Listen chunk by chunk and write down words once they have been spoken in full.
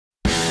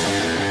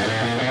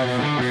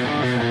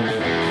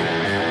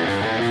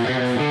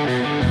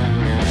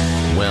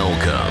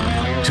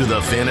to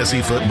the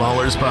Fantasy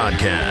Footballers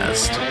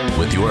Podcast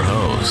with your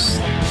hosts,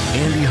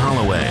 Andy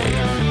Holloway,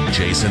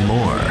 Jason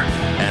Moore,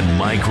 and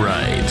Mike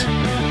Wright.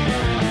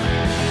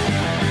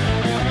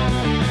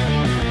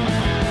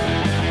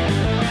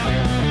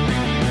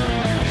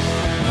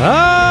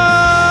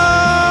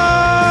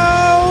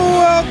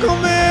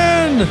 Welcome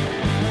in.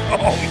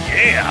 Oh,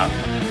 yeah.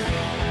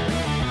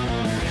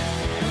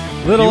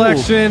 Little Fueled.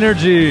 extra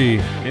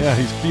energy. Yeah,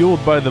 he's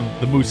fueled by the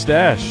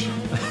mustache.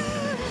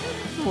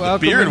 The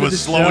beard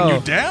was slowing you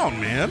down,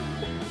 man.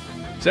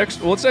 It's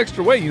extra. Well, it's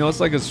extra weight. You know, it's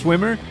like a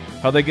swimmer.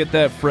 How they get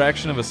that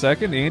fraction of a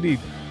second. Andy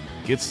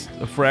gets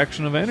a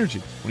fraction of energy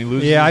when he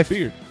loses his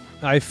beard.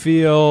 I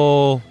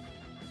feel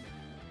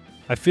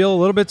a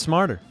little bit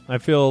smarter. I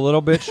feel a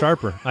little bit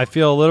sharper. I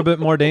feel a little bit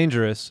more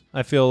dangerous.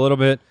 I feel a little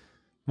bit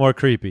more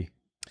creepy.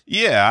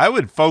 Yeah, I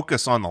would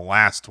focus on the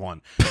last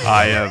one.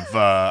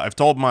 I've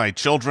told my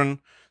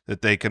children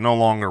that they can no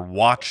longer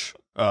watch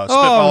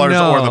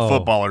Spitballers or the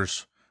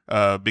Footballers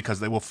because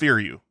they will fear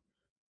you.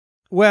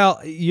 Well,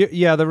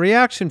 yeah, the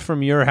reaction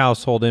from your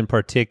household in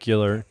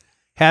particular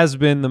has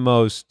been the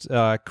most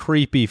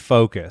creepy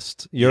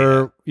focused.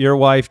 Your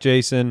wife,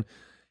 Jason,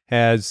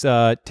 has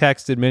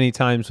texted many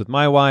times with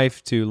my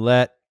wife to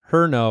let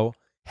her know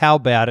how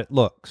bad it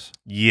looks.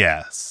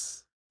 Yes.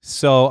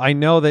 So I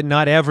know that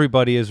not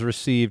everybody has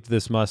received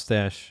this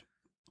mustache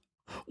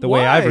the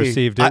way I've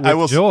received it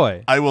with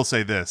joy. I will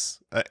say this.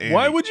 Andy,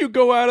 why would you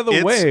go out of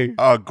the way? It's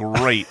a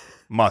great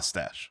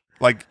mustache.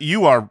 Like,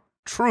 you are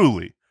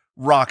truly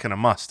rocking a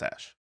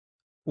mustache.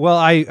 Well,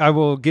 I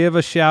will give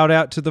a shout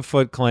out to the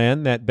Foot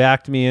Clan that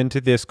backed me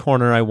into this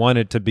corner I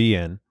wanted to be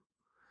in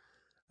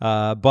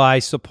by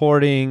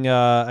supporting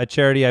a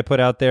charity I put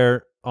out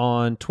there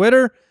on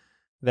Twitter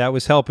that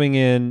was helping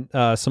in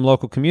some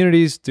local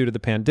communities due to the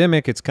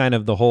pandemic. It's kind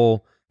of the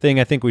whole thing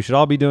I think we should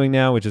all be doing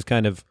now, which is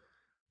kind of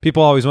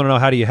people always want to know,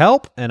 how do you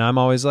help? And I'm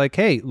always like,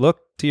 hey, look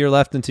to your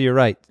left and to your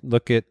right.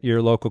 Look at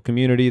your local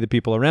community, the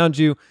people around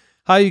you,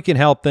 how you can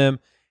help them.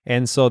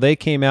 And so they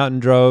came out in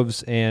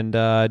droves and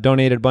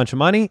donated a bunch of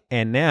money,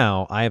 and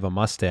now I have a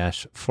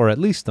mustache for at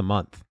least a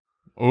month.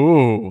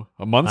 Ooh,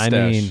 a mustache.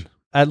 I mean,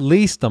 at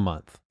least a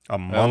month. A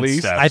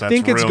mustache. I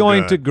think it's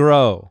going to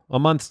grow. A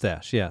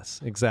mustache,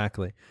 yes,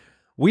 exactly.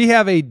 We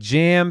have a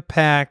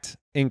jam-packed,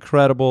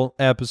 incredible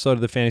episode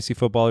of the Fantasy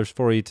Footballers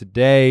for you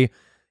today.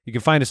 You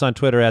can find us on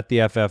Twitter at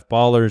the FF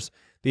Ballers.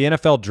 The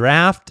NFL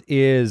Draft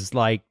is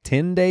like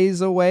 10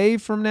 days away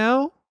from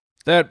now.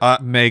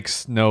 That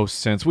makes no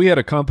sense. We had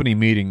a company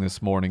meeting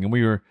this morning, and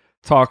we were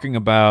talking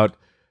about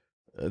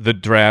the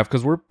draft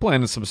because we're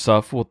planning some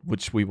stuff,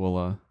 which we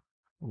will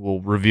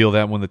we'll reveal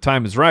that when the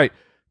time is right.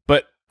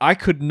 But I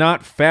could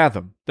not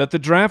fathom that the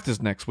draft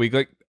is next week.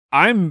 Like,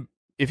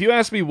 if you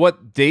ask me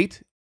what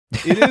date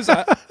it is,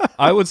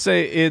 I would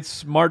say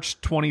it's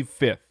March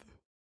 25th.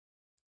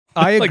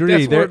 I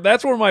agree.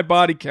 That's where my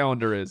body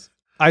calendar is.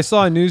 I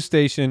saw a news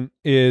station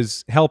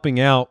is helping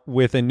out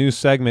with a new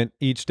segment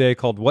each day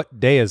called "What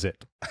Day Is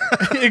It?"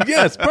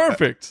 Yes,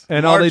 perfect.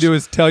 And all they do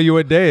is tell you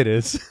what day it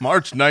is.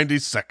 March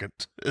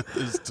 92nd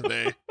is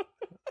today.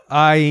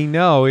 I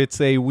know it's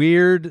a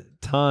weird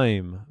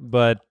time,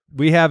 but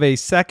we have a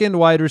second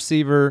wide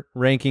receiver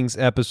rankings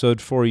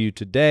episode for you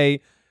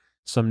today.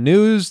 Some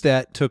news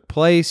that took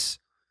place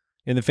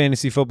in the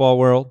fantasy football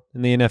world,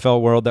 in the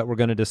NFL world, that we're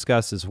going to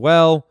discuss as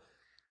well.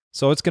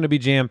 So it's going to be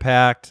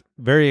jam-packed.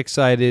 Very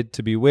excited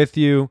to be with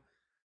you.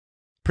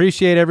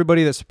 Appreciate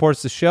everybody that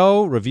supports the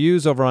show.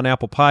 Reviews over on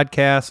Apple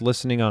Podcasts,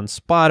 listening on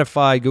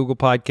Spotify, Google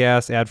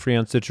Podcasts, ad-free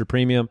on Stitcher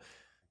Premium,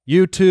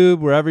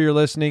 YouTube, wherever you're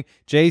listening.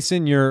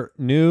 Jason, your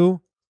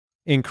new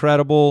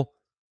incredible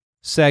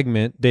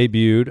segment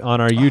debuted on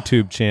our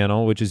YouTube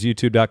channel, which is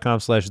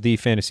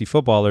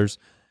youtube.com/thefantasyfootballers,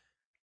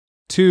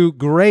 to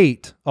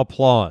great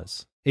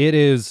applause.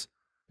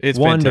 It's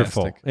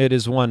wonderful. Fantastic. It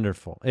is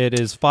wonderful. It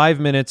is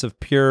 5 minutes of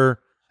pure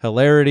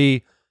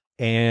hilarity,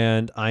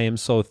 and I am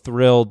so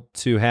thrilled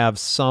to have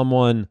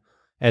someone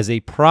as a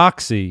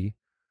proxy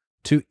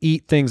to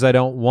eat things I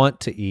don't want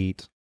to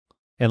eat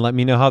and let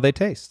me know how they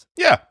taste.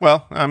 Yeah,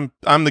 well, I'm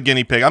the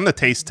guinea pig. I'm the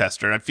taste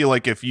tester. I feel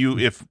like if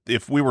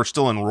we were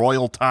still in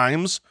royal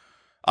times,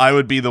 I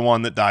would be the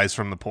one that dies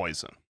from the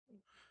poison.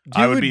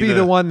 You would be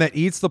the one that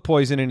eats the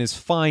poison and is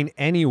fine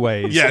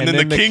anyways. Yeah, and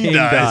then the king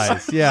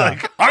dies. Yeah,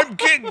 like, I'm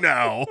king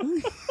now.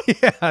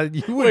 Yeah,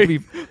 you would be.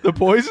 The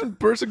poison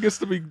person gets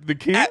to be the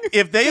king?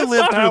 If they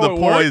live through the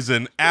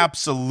poison,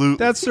 absolutely.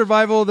 That's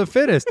survival of the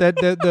fittest. That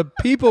the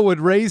people would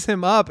raise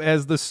him up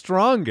as the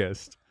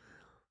strongest.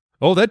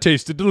 Oh, that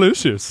tasted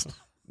delicious.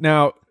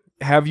 Now,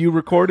 have you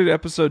recorded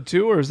episode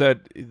 2, or is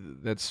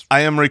that's?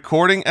 I am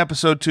recording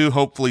episode 2.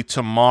 Hopefully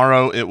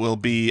tomorrow it will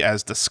be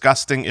as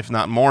disgusting, if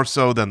not more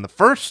so, than the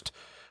first.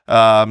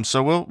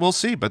 So we'll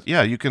see. But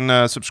yeah, you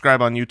can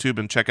subscribe on YouTube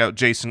and check out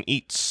Jason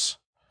Eats.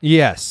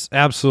 Yes,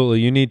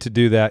 absolutely. You need to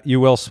do that. You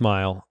will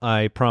smile.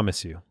 I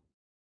promise you.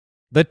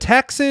 The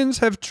Texans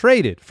have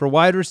traded for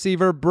wide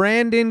receiver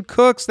Brandin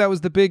Cooks. That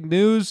was the big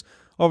news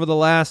over the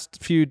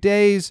last few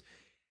days.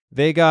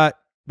 They got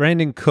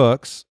Brandin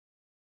Cooks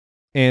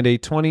and a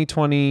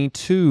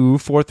 2022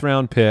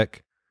 fourth-round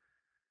pick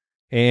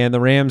and the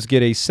Rams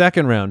get a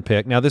second-round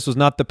pick. Now, this was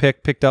not the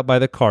pick picked up by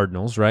the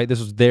Cardinals, right? This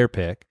was their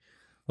pick,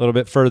 a little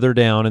bit further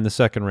down in the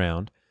second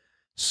round.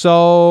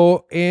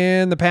 So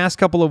in the past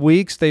couple of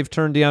weeks, they've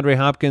turned DeAndre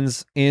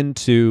Hopkins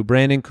into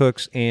Brandin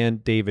Cooks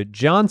and David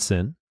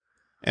Johnson.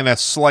 And a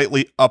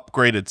slightly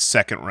upgraded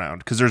second round,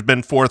 because there's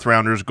been fourth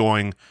rounders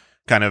going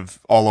kind of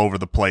all over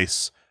the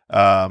place.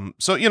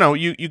 So, you know,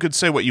 you could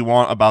say what you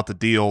want about the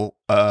deal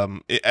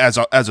as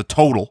a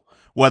total,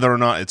 whether or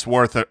not it's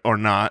worth it or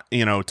not,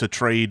 you know, to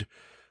trade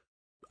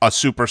a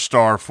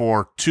superstar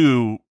for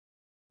two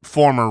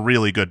former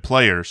really good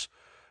players.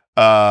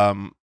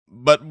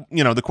 But,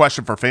 you know, the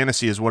question for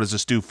fantasy is, what does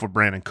this do for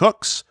Brandin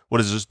Cooks? What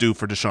does this do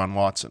for Deshaun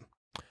Watson?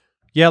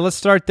 Yeah, let's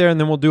start there, and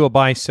then we'll do a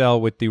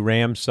buy-sell with the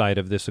Rams side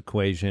of this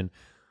equation.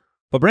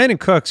 But Brandin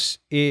Cooks,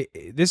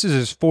 this is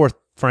his fourth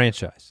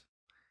franchise.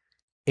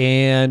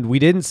 And we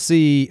didn't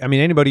see – I mean,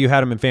 anybody who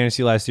had him in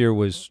fantasy last year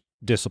was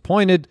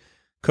disappointed.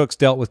 Cooks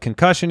dealt with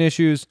concussion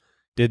issues,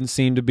 didn't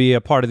seem to be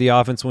a part of the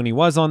offense when he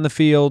was on the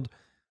field.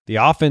 The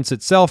offense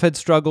itself had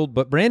struggled,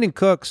 but Brandin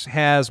Cooks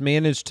has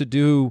managed to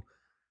do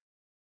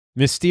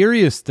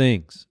mysterious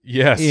things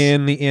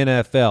in the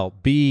NFL,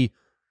 be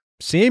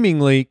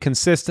seemingly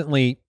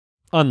consistently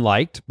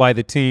unliked by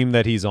the team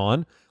that he's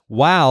on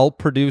while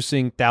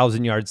producing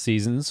 1,000-yard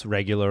seasons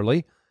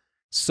regularly.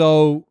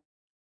 So,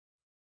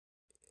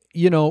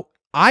 you know,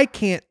 I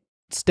can't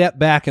step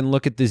back and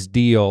look at this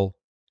deal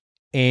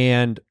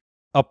and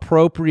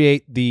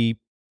appropriate the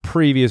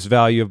previous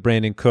value of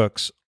Brandin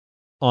Cooks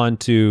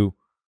onto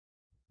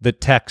the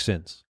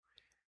Texans.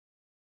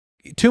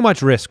 Too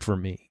much risk for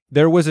me.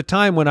 There was a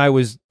time when I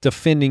was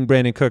defending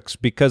Brandin Cooks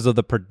because of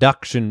the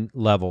production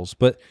levels,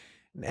 but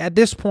at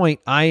this point,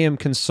 I am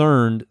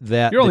concerned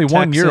that you're only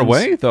 1 year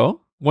away,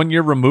 though. 1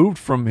 year removed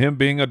from him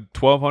being a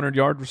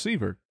 1,200-yard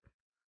receiver.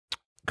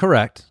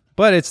 Correct,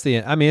 but it's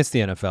the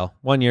NFL.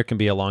 1 year can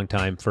be a long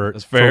time for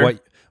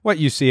what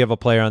you see of a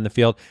player on the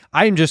field.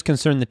 I'm just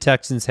concerned the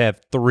Texans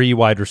have 3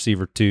 wide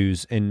receiver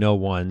 2s and no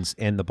 1s,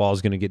 and the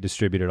ball's going to get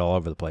distributed all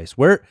over the place.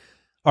 Where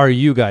are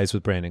you guys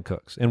with Brandin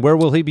Cooks, and where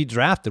will he be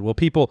drafted? Will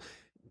people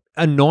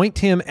anoint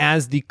him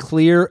as the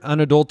clear,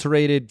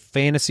 unadulterated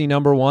fantasy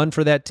 #1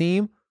 for that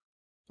team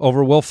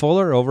over Will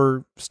Fuller,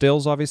 over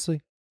Stills,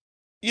 obviously?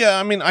 Yeah,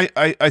 I mean,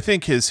 I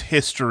think his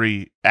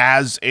history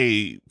as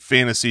a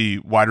fantasy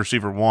wide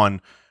receiver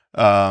 1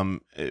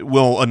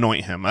 will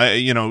anoint him.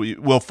 You know,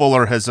 Will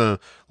Fuller has a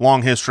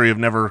long history of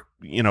never,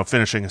 you know,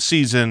 finishing a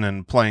season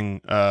and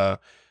playing a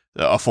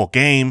full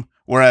game,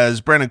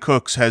 whereas Brandin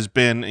Cooks has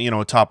been, you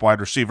know, a top wide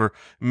receiver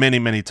many,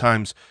 many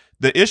times.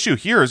 The issue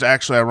here is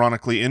actually,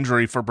 ironically,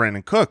 injury for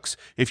Brandin Cooks.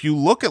 If you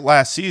look at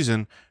last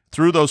season,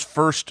 through those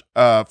first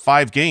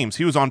 5 games,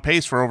 he was on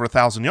pace for over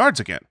 1,000 yards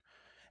again.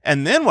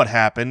 And then what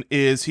happened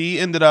is he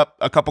ended up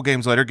a couple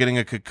games later getting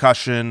a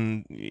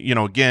concussion, you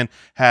know, again,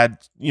 had,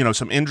 you know,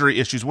 some injury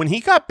issues. When he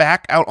got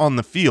back out on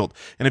the field,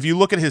 and if you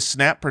look at his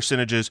snap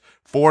percentages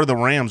for the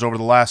Rams over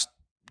the last,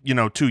 you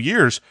know, 2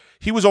 years,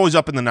 he was always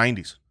up in the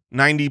 90s.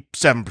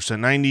 97%,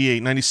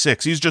 98,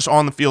 96. He's just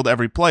on the field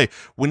every play.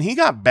 When he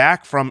got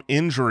back from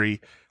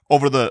injury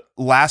over the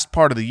last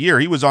part of the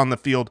year, he was on the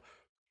field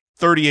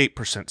 38%,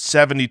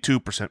 72%,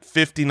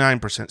 59%,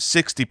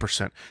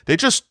 60%. They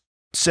just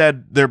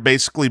said they're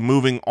basically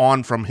moving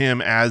on from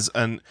him as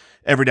an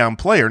every down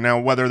player. Now,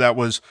 whether that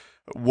was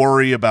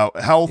worry about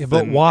health. Yeah,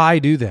 but why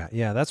do that?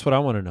 Yeah, that's what I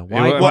want to know.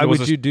 Why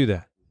would you do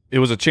that? It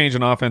was a change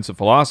in offensive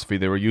philosophy.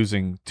 They were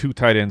using 2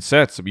 tight end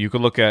sets. You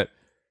could look at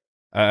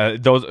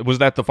those. Was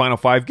that the final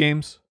 5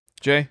 games,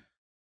 Jay?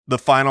 The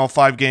final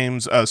 5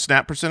 games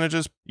snap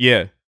percentages?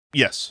 Yeah.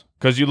 Yes.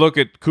 Because you look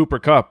at Cooper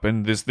Kupp,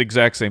 and this the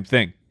exact same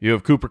thing. You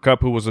have Cooper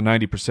Kupp, who was a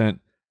 90%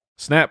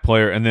 snap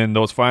player, and then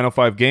those final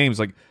 5 games,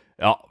 like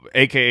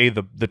a.k.a.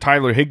 the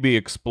Tyler Higbee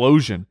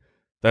explosion,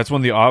 that's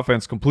when the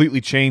offense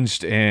completely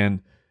changed,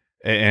 and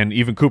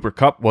even Cooper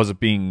Kupp wasn't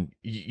being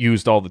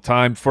used all the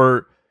time.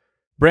 For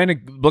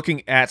Brandon,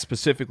 looking at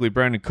specifically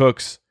Brandin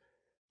Cooks,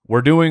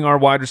 we're doing our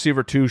wide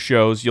receiver 2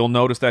 shows. You'll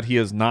notice that he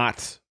is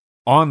not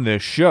on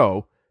this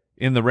show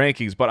in the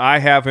rankings, but I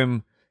have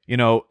him, you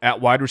know, at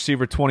wide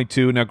receiver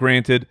 22. Now,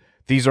 granted,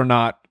 these are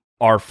not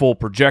our full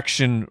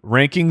projection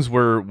rankings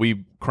where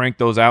we crank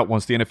those out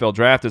once the NFL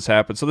draft has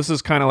happened. So this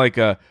is kind of like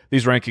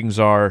these rankings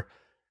are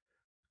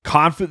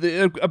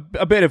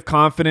a bit of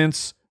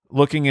confidence,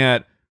 looking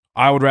at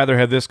I would rather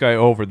have this guy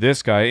over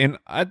this guy. And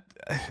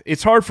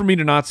it's hard for me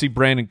to not see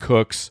Brandin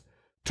Cooks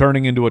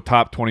turning into a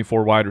top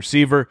 24 wide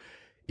receiver.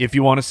 If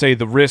you want to say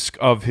the risk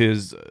of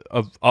his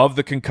of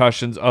the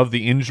concussions, of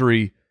the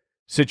injury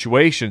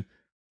situation,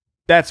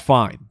 that's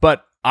fine.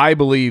 But I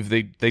believe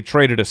they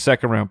traded a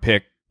second-round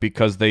pick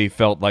because they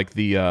felt like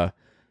their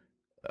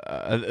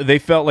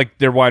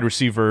wide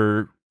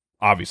receiver,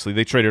 obviously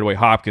they traded away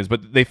Hopkins,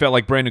 but they felt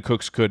like Brandin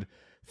Cooks could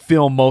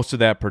fill most of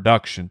that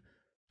production.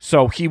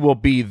 So he will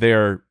be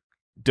their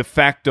de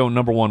facto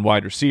 #1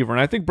 wide receiver. And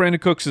I think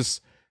Brandin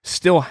Cooks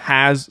still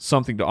has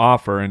something to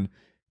offer, and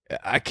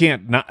I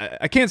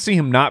can't see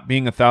him not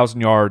being a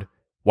 1,000-yard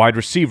wide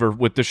receiver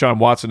with Deshaun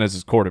Watson as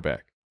his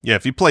quarterback. Yeah,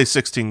 if he plays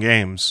 16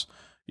 games,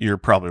 you're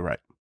probably right.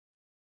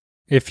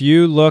 If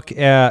you look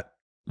at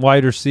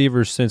wide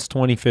receivers since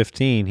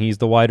 2015, he's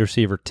the wide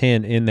receiver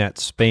 10 in that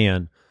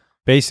span.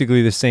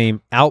 Basically the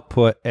same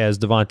output as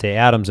DeVante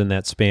Adams in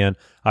that span.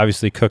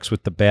 Obviously Cooks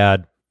with the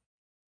bad,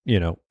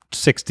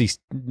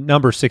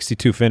 number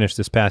 62 finish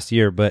this past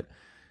year, but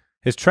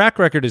his track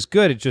record is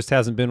good. It just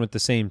hasn't been with the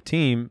same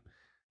team.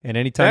 And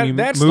anytime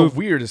that's move the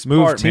weirdest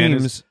move part,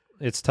 teams,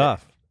 man, it's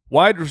tough.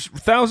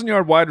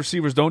 1,000-yard wide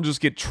receivers don't just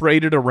get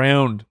traded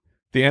around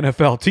the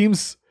NFL.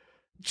 Teams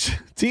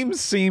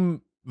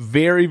seem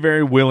very,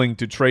 very willing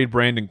to trade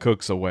Brandin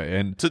Cooks away,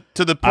 and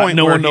to the point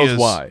no where one knows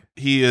why.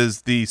 He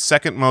is the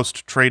second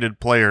most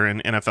traded player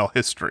in NFL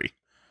history.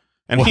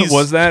 And he's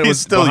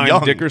still behind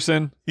young.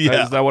 Dickerson?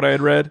 Yeah. Is that what I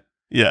had read?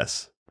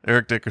 Yes.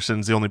 Eric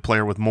Dickerson's the only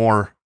player with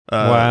more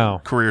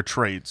career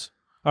trades.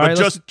 All but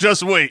right,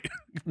 just wait.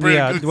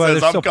 Yeah, Cooks well,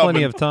 says, there's "I'm still coming."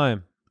 plenty of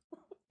time.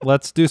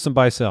 Let's do some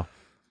buy-sell.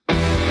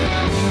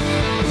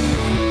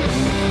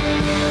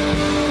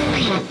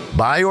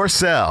 Buy or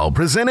sell,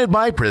 presented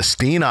by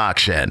Pristine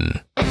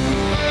Auction.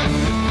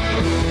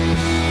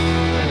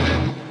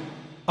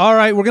 All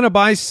right, we're going to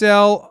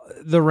buy-sell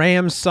the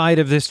Rams side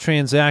of this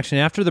transaction.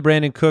 After the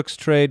Brandin Cooks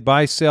trade,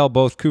 buy-sell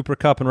both Cooper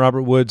Kupp and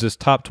Robert Woods as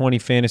top 20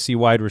 fantasy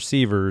wide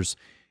receivers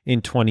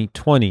in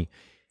 2020.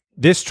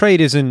 This trade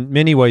is in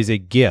many ways a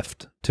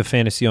gift to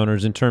fantasy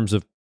owners in terms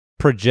of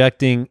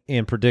projecting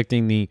and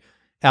predicting the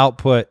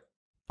output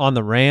on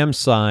the Rams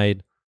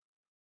side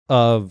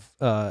of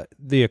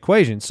the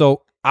equation.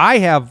 So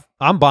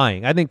I'm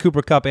buying. I think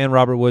Cooper Kupp and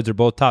Robert Woods are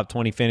both top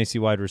 20 fantasy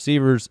wide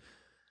receivers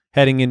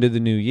heading into the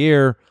new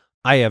year.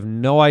 I have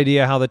no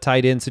idea how the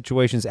tight end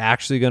situation is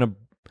actually going to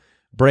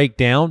break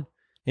down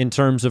in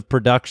terms of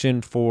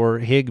production for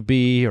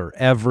Higbee or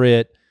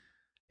Everett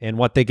and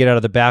what they get out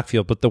of the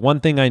backfield. But the one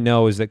thing I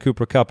know is that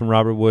Cooper Kupp and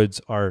Robert Woods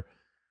are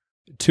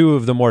two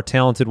of the more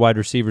talented wide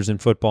receivers in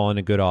football and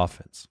a good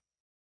offense.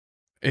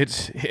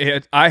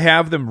 I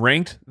have them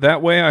ranked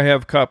that way. I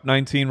have Kupp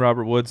 19,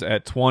 Robert Woods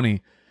at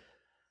 20.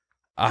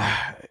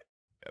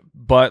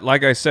 But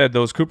like I said,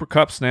 those Cooper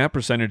Kupp snap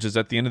percentages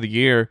at the end of the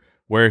year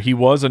where he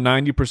was a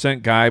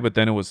 90% guy, but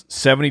then it was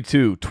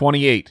 72,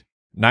 28,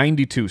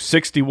 92,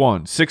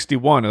 61,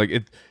 61.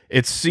 Like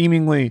it's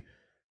seemingly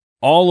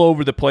all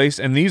over the place,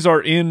 and these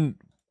are in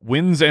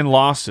wins and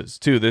losses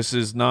too. This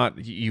is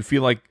not, you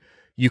feel like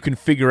you can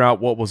figure out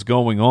what was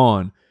going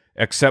on,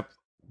 except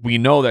we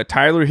know that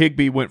Tyler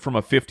Higbee went from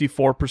a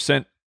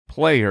 54%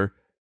 player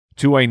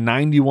to a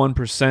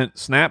 91%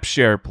 snap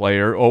share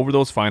player over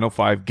those final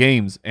 5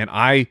 games. And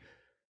I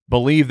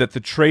believe that the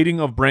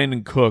trading of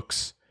Brandin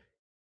Cooks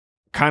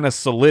kind of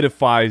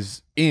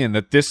solidifies in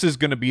that this is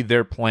going to be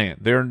their plan.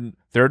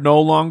 They're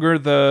no longer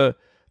the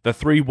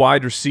 3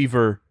 wide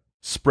receiver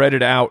spread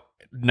it out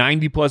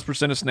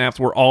 90+% of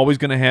snaps. We're always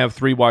going to have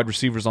 3 wide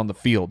receivers on the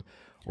field.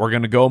 We're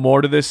going to go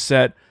more to this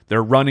set.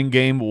 Their running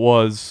game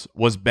was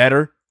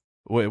better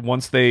when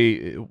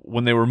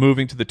they were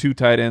moving to the 2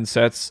 tight end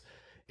sets.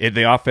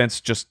 The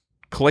offense just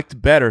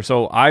clicked better.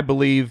 So I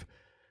believe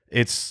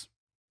it's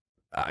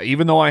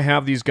even though I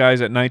have these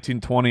guys at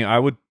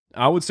 19-20,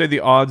 I would say the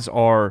odds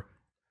are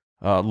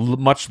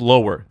much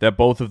lower that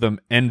both of them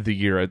end the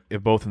year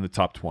at both in the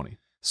top 20.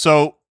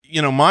 So,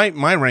 my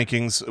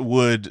rankings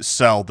would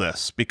sell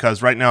this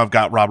because right now I've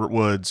got Robert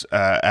Woods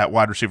at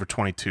wide receiver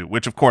 22,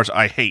 which of course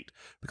I hate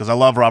because I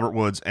love Robert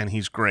Woods and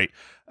he's great.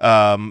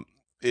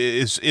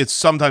 It's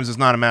sometimes it's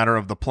not a matter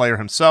of the player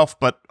himself,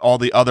 but all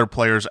the other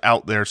players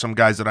out there, some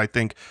guys that I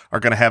think are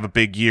going to have a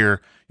big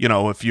year.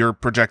 If you're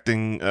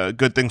projecting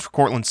good things for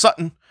Courtland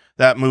Sutton,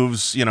 that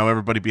moves,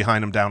 everybody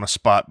behind him down a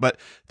spot. But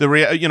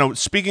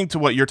speaking to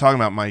what you're talking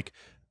about, Mike,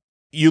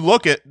 you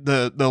look at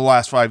the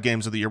last 5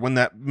 games of the year when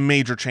that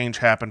major change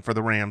happened for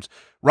the Rams.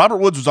 Robert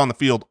Woods was on the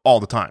field all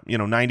the time.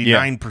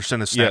 99%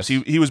 of snaps.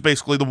 Yes. He was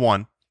basically the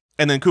one.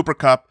 And then Cooper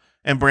Kupp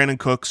and Brandin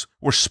Cooks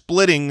were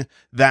splitting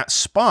that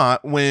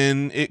spot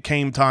when it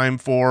came time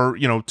for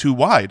 2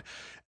 wide.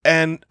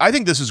 And I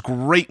think this is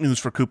great news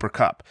for Cooper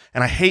Kupp.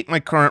 And I hate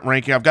my current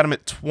ranking. I've got him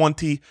at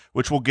 20,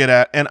 which we'll get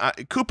at. And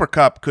Cooper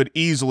Kupp could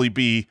easily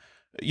be,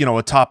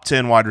 a top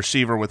 10 wide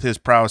receiver with his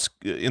prowess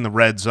in the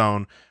red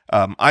zone.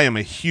 I am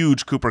a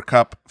huge Cooper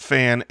Kupp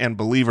fan and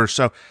believer.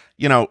 So,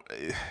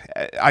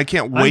 I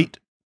can't wait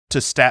to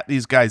stat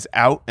these guys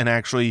out and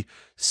actually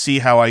see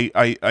how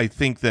I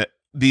think that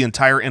the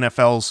entire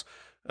NFL's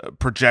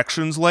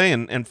projections lay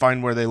and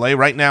find where they lay.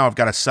 Right now, I've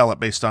got to sell it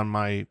based on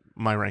my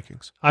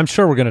rankings. I'm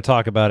sure we're going to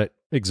talk about it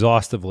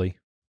exhaustively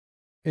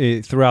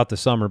throughout the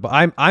summer,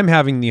 but I'm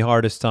having the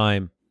hardest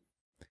time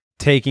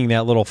taking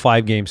that little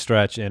 5-game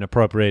stretch and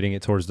appropriating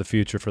it towards the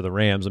future for the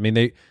Rams. I mean,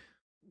 they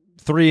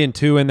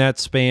 3-2 in that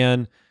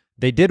span.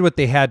 They did what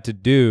they had to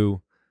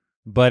do,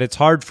 but it's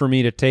hard for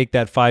me to take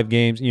that 5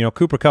 games.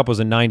 Cooper Kupp was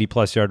a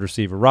 90+ yard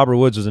receiver. Robert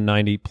Woods was a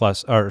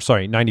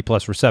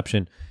 90+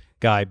 reception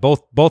guy.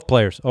 Both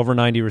players over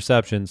 90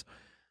 receptions.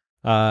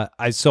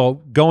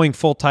 So going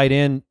full tight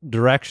end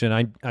direction,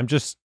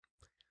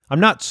 I'm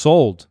not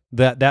sold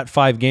that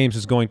 5 games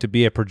is going to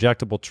be a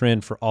projectable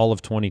trend for all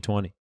of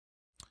 2020.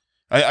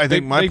 I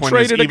think my they point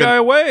traded is a guy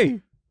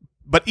away.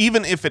 But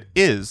even if it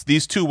is,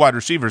 these two wide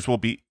receivers will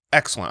be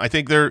excellent. I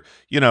think they're,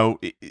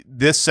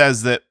 this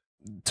says that,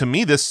 to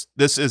me, this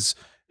is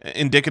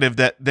indicative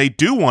that they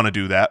do want to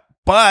do that,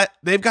 but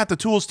they've got the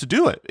tools to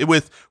do it.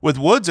 With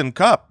Woods and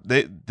Kupp,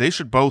 they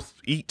should both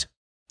eat.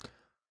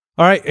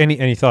 All right.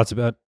 Any thoughts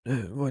about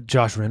what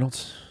Josh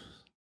Reynolds?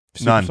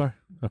 None. Superstar?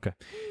 Okay.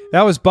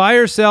 That was buy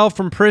or sell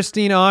from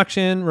Pristine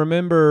Auction.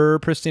 Remember,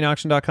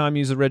 pristineauction.com.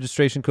 Use the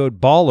registration code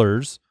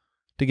BALLERS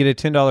to get a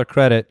 $10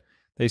 credit.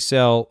 They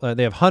sell.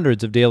 They have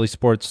hundreds of daily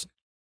sports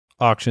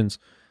auctions,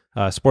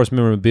 sports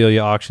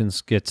memorabilia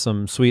auctions. Get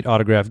some sweet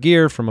autographed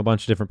gear from a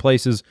bunch of different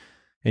places,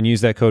 and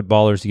use that code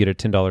BALLERS to get a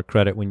 $10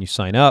 credit when you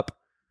sign up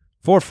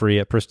for free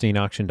at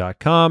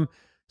pristineauction.com.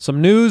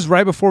 Some news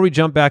right before we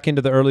jump back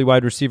into the early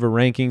wide receiver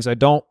rankings. I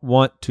don't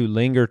want to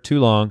linger too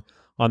long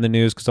on the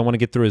news because I want to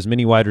get through as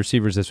many wide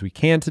receivers as we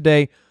can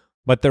today.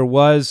 But there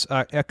was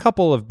a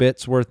couple of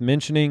bits worth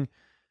mentioning.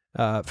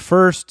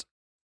 First,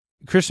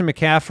 Christian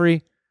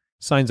McCaffrey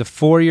signs a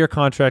 4-year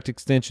contract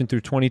extension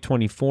through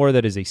 2024.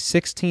 That is a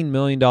 $16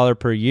 million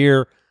per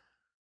year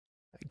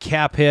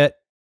cap hit,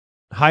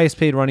 highest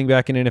paid running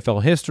back in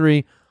NFL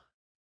history.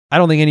 I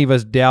don't think any of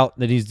us doubt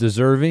that he's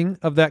deserving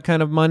of that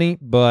kind of money,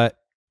 but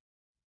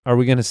are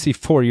we going to see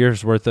 4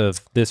 years worth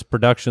of this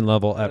production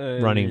level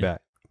at running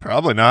back?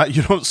 Probably not.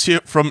 You don't see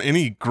it from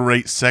any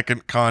great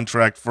second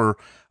contract for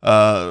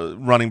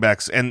running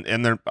backs, and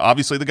they're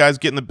obviously the guys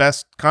getting the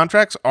best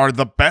contracts are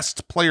the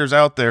best players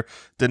out there.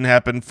 Didn't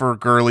happen for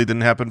Gurley,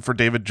 didn't happen for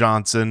David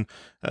Johnson,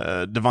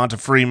 Devonta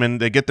Freeman.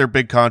 They get their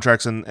big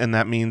contracts, and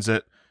that means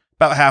that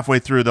about halfway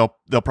through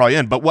they'll probably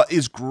end. But what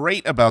is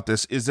great about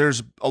this is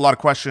there's a lot of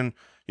question.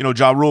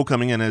 Ja Rule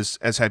coming in as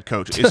head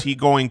coach, is he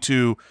going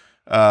to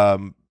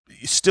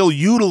still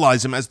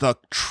utilize him as the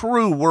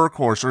true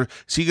workhorse, or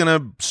is he going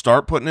to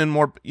start putting in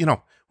more?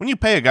 When you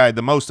pay a guy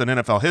the most in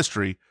NFL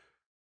history,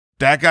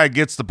 that guy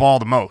gets the ball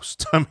the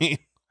most. I mean,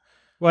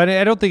 well,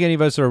 I don't think any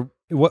of us are.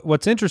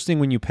 What's interesting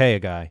when you pay a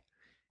guy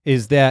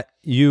is that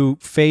you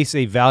face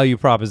a value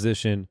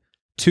proposition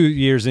 2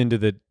 years into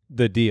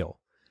the deal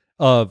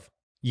of,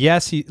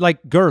 yes, he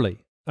like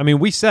Gurley. I mean,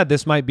 we said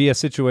this might be a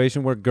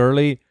situation where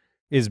Gurley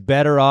is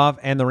better off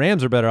and the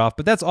Rams are better off,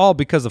 but that's all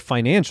because of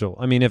financial.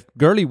 I mean, if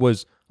Gurley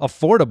was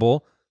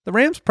affordable, the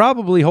Rams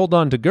probably hold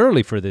on to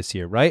Gurley for this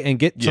year, right? And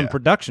get some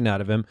production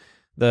out of him.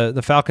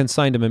 The Falcons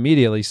signed him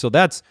immediately. So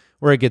that's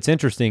where it gets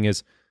interesting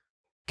is,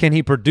 can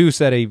he produce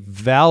at a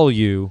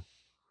value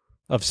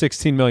of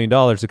 $16 million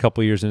a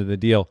couple years into the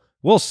deal?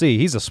 We'll see.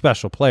 He's a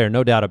special player,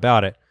 no doubt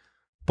about it.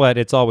 But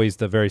it's always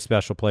the very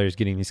special players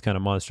getting these kind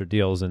of monster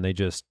deals, and they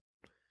just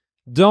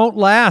don't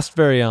last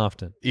very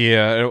often.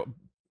 Yeah.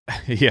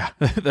 Yeah.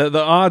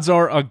 The odds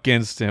are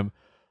against him.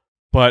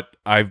 But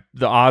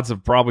the odds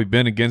have probably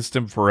been against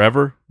him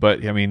forever.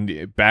 But, I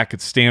mean, back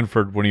at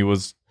Stanford when he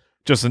was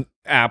just an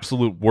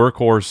absolute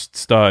workhorse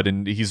stud,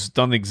 and he's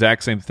done the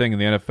exact same thing in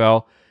the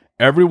NFL.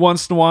 Every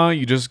once in a while,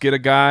 you just get a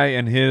guy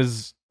and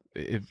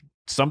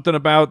something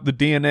about the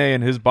DNA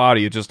in his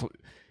body,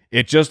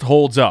 it just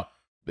holds up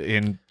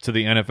into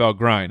the NFL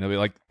grind. I mean,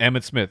 like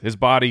Emmitt Smith, his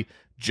body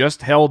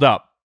just held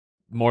up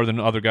more than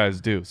other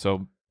guys do.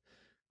 So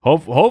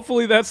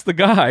hopefully that's the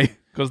guy,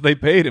 because they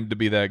paid him to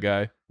be that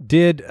guy.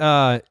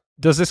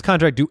 Does this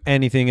contract do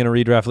anything in a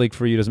redraft league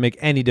for you? Does it make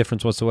any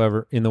difference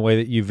whatsoever in the way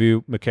that you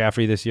view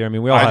McCaffrey this year? I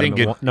mean, we all had him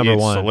at number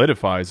one. It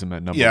solidifies him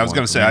at number one. Yeah, I was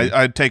going to say,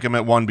 I'd take him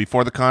at 1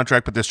 before the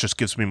contract, but this just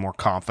gives me more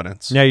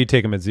confidence. Now you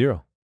take him at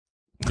 0.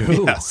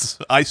 Yes.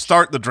 I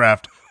start the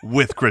draft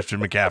with Christian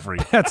McCaffrey.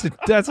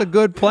 That's a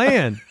good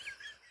plan.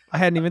 I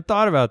hadn't even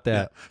thought about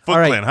that. Yeah.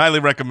 Foot plan, highly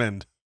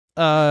recommend.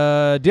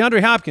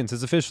 DeAndre Hopkins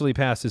has officially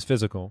passed his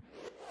physical.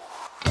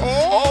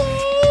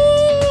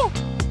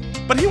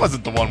 But he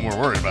wasn't the one we're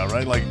worried about,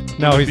 right?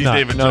 No, he's not.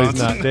 David no,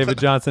 Johnson. he's not. David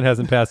Johnson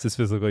hasn't passed his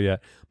physical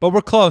yet. But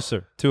we're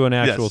closer to an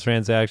actual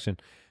transaction.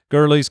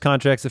 Gurley's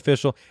contract's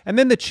official. And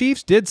then the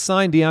Chiefs did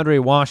sign DeAndre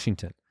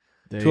Washington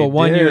to a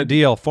 1-year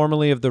deal,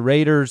 formerly of the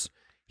Raiders.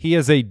 He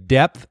is a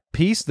depth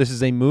piece. This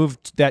is a move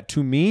that,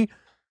 to me,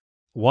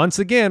 once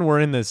again, we're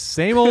in the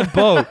same old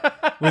boat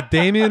with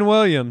Damian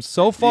Williams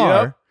so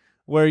far,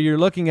 where you're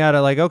looking at it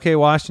like, okay,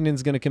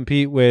 Washington's going to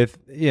compete with,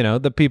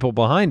 the people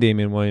behind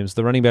Damian Williams,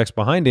 the running backs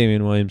behind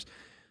Damian Williams,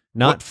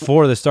 not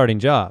for the starting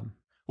job.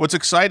 What's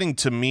exciting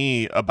to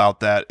me about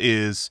that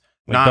is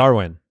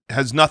Darwin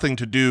has nothing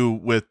to do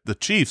with the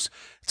Chiefs.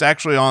 It's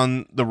actually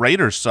on the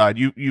Raiders side.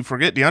 You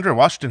forget DeAndre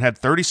Washington had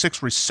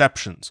 36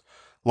 receptions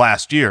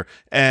last year.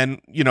 And,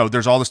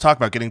 there's all this talk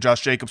about getting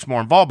Josh Jacobs more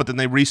involved, but then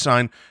they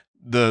re-signed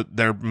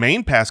their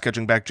main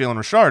pass-catching back, Jalen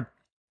Richard.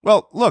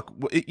 Well, look,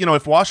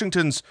 if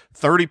Washington's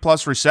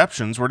 30-plus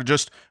receptions were to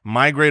just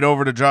migrate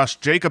over to Josh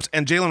Jacobs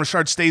and Jalen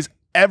Richard stays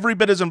every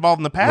bit as involved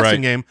in the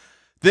passing game,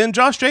 then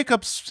Josh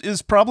Jacobs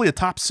is probably a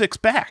top 6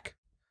 back.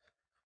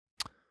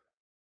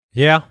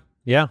 Yeah.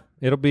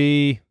 It'll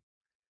be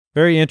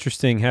very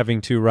interesting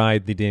having to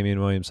ride the Damian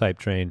Williams hype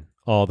train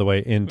all the way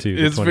into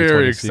the 2020 season. It's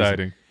very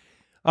exciting.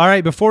 All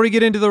right, before we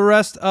get into the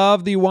rest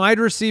of the wide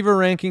receiver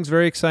rankings,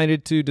 very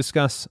excited to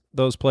discuss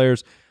those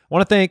players. I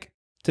want to thank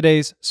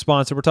today's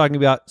sponsor. We're talking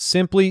about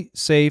Simply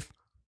Safe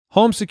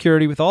Home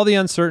Security. With all the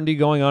uncertainty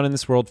going on in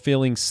this world,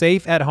 feeling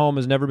safe at home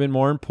has never been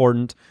more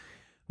important,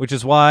 which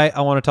is why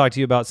I want to talk to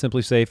you about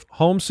Simply Safe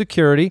Home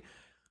Security.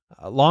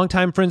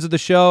 Longtime friends of the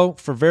show,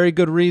 for very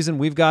good reason.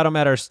 We've got them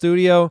at our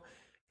studio,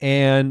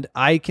 and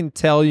I can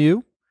tell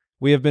you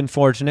we have been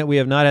fortunate. We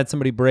have not had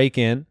somebody break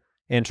in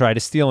and try to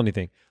steal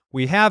anything.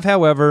 We have,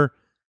 however,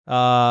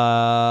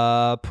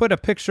 put a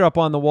picture up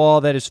on the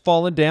wall that has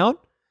fallen down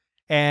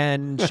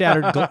and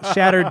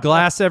shattered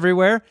glass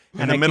everywhere.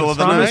 In the middle of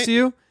the night? I promise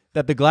you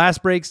that the glass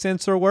break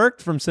sensor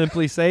worked from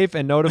Simply Safe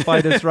and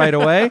notified us right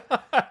away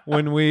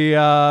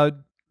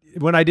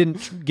when I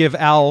didn't give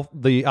Al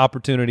the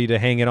opportunity to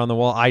hang it on the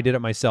wall. I did it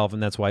myself,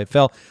 and that's why it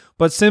fell.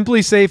 But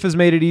Simply Safe has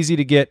made it easy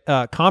to get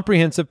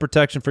comprehensive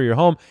protection for your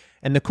home.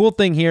 And the cool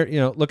thing here,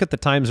 look at the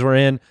times we're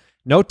in.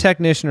 No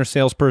technician or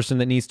salesperson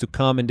that needs to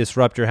come and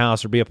disrupt your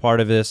house or be a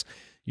part of this.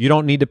 You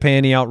don't need to pay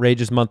any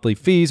outrageous monthly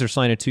fees or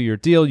sign a 2-year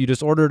deal. You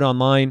just order it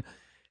online,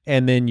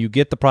 and then you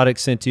get the product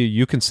sent to you.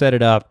 You can set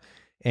it up,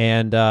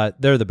 and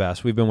they're the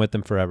best. We've been with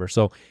them forever.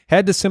 So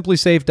head to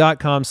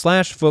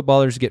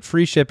simplysafe.com/footballers to get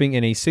free shipping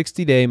and a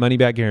 60-day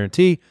money-back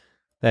guarantee.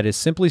 That is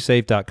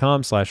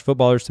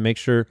simplysafe.com/footballers to make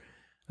sure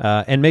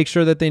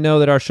that they know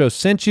that our show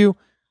sent you.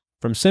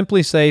 From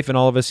Simply Safe and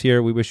all of us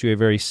here, we wish you a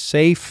very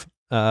safe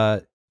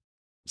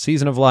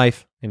season of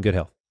life and good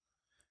health.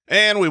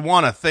 And we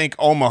want to thank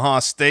Omaha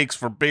Steaks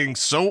for being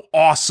so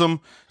awesome,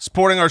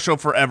 supporting our show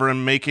forever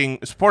and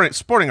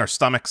supporting our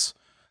stomachs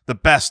the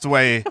best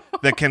way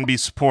that can be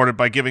supported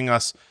by giving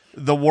us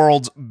the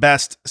world's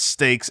best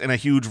steaks and a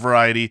huge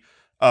variety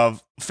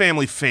of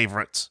family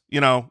favorites,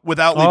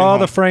 without leaving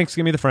home. The Franks.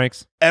 Give me the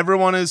Franks.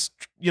 Everyone is,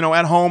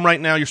 at home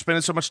right now. You're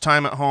spending so much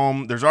time at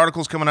home. There's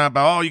articles coming out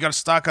about, you got to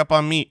stock up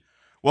on meat.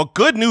 Well,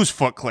 good news,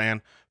 Foot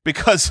Clan,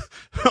 because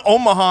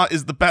Omaha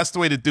is the best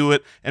way to do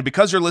it. And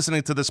because you're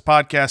listening to this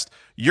podcast,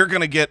 you're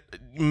going to get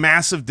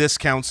massive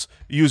discounts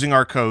using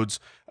our codes.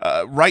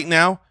 Right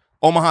now,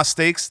 Omaha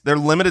Steaks, their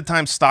limited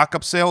time stock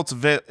up sale. It's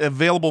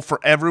available for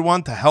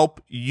everyone to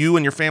help you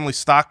and your family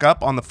stock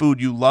up on the food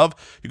you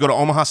love. You go to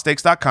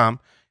omahasteaks.com,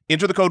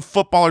 enter the code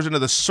footballers into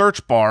the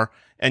search bar,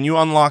 and you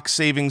unlock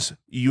savings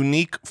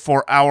unique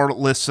for our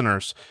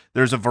listeners.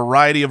 There's a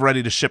variety of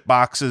ready-to-ship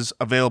boxes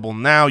available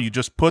now. You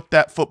just put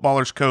that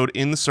footballers code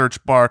in the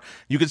search bar.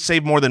 You could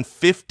save more than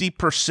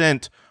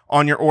 50%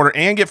 on your order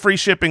and get free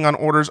shipping on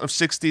orders of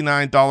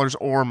 $69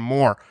 or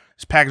more.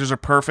 These packages are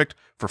perfect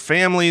for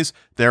families.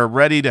 They're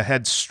ready to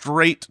head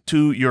straight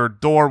to your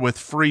door with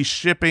free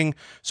shipping.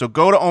 So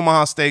go to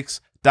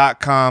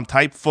omahasteaks.com,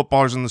 type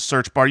footballers in the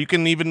search bar. You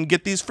can even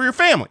get these for your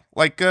family.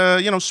 Like,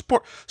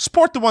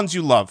 support the ones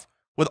you love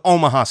with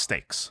Omaha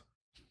Steaks.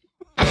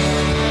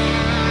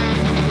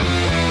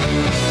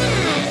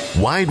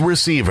 Wide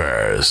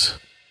receivers.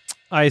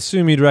 I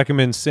assume you'd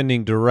recommend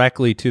sending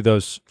directly to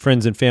those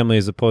friends and family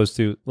as opposed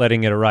to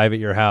letting it arrive at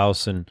your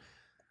house. And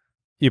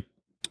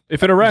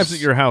if it arrives at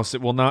your house,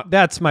 it will not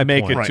That's my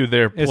make point. it to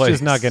their place. It's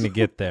just not going to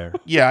get there.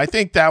 Yeah, I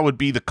think that would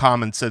be the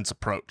common sense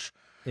approach.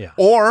 Yeah.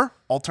 Or,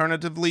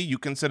 alternatively, you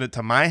can send it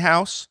to my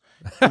house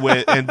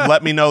and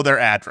let me know their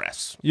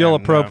address. You'll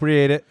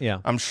appropriate it. Yeah.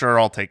 I'm sure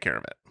I'll take care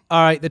of it.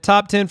 All right, the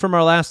top 10 from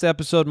our last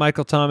episode: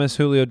 Michael Thomas,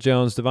 Julio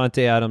Jones,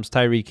 DeVante Adams,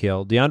 Tyreek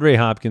Hill, DeAndre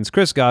Hopkins,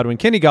 Chris Godwin,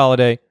 Kenny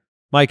Golladay,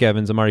 Mike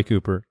Evans, Amari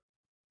Cooper,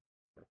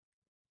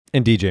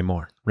 and DJ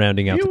Moore,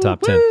 rounding out the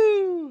top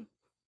 10.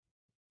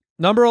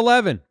 Number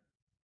 11,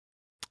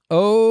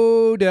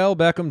 Odell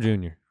Beckham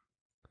Jr.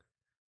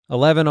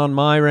 11 on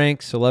my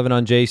ranks, 11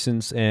 on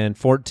Jason's, and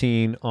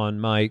 14 on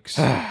Mike's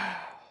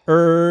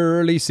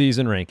early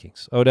season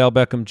rankings. Odell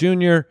Beckham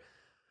Jr.,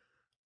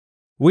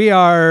 we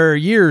are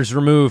years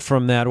removed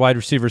from that wide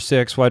receiver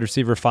 6, wide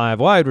receiver 5,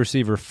 wide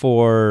receiver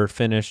 4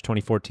 finish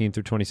 2014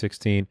 through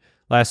 2016.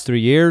 Last 3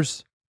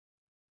 years,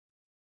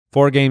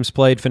 4 games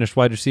played, finished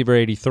wide receiver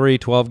 83,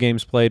 12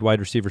 games played, wide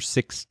receiver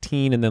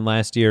 16, and then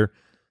last year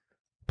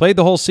played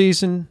the whole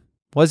season.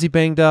 Was he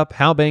banged up?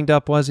 How banged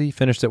up was he?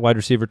 Finished at wide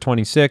receiver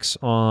 26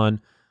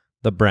 on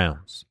the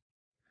Browns.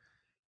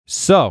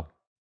 So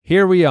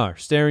here we are,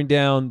 staring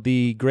down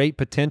the great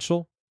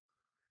potential,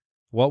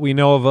 what we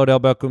know of Odell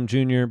Beckham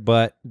Jr.,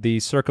 but the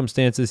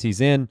circumstances he's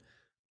in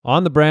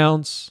on the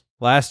Browns.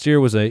 Last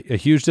year was a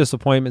huge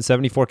disappointment,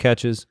 74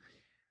 catches.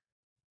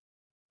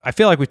 I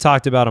feel like we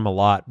talked about him a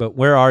lot, but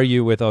where are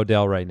you with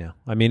Odell right now?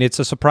 I mean, it's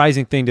a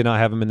surprising thing to not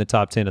have him in the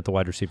top 10 at the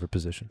wide receiver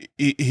position.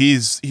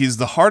 He's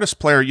the hardest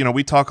player.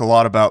 We talk a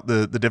lot about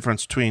the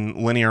difference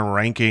between linear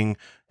ranking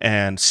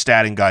and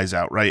statting guys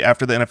out, right?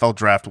 After the NFL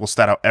draft, we'll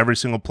stat out every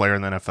single player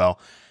in the NFL.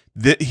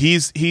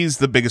 He's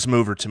the biggest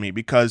mover to me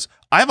because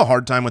I have a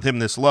hard time with him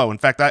this low. In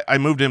fact, I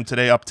moved him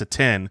today up to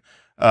 10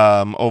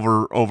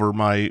 over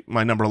my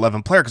number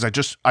 11 player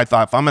because I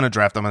thought if I'm in a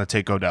draft, I'm going to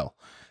take Odell.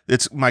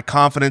 It's my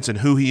confidence in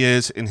who he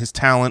is, in his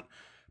talent.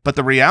 But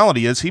the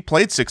reality is he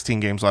played 16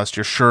 games last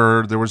year.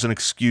 Sure, there was an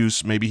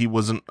excuse. Maybe he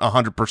wasn't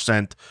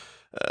 100%.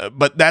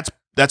 But that's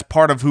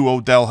part of who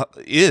Odell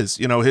is,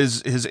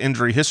 his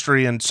injury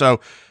history. And so,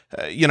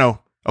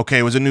 Okay,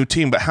 it was a new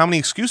team, but how many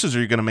excuses are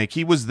you going to make?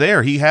 He was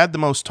there. He had the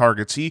most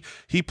targets.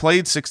 He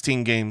played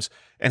 16 games,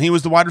 and he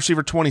was the wide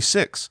receiver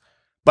 26.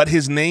 But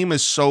his name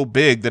is so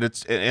big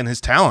and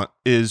his talent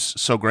is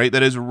so great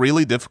that it's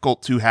really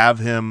difficult to have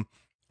him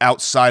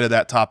outside of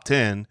that top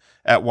 10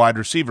 at wide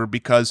receiver,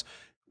 because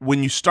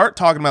when you start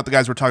talking about the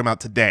guys we're talking about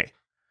today,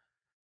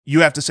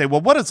 you have to say, well,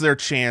 what is their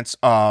chance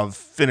of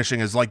finishing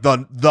as like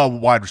the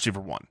wide receiver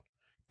 1?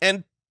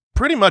 And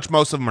pretty much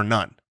most of them are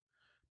none.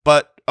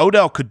 But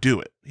Odell could do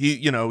it.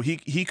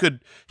 He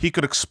could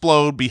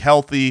explode, be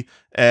healthy,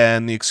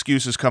 and the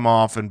excuses come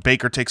off, and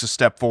Baker takes a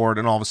step forward,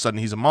 and all of a sudden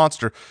he's a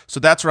monster. So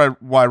that's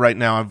why right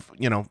now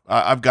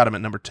I've got him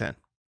at number 10.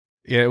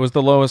 Yeah, it was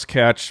the lowest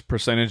catch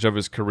percentage of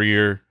his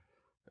career.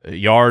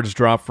 Yards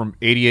dropped from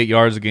 88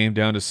 yards a game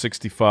down to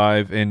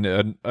 65,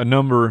 and a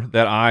number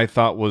that I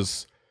thought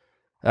was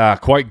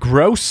quite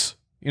gross.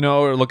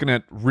 Looking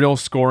at real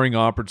scoring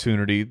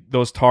opportunity,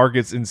 those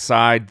targets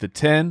inside the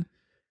 10.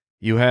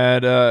 You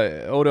had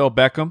Odell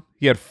Beckham.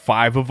 He had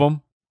 5 of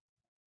them.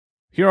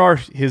 Here are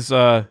his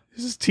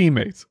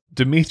teammates.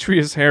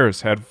 Demetrius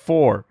Harris had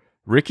 4.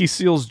 Ricky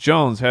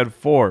Seals-Jones had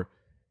 4.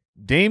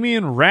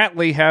 Damian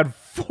Ratley had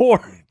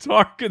 4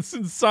 targets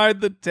inside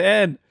the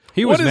 10.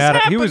 He was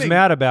mad. He was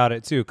mad about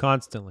it too,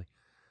 constantly.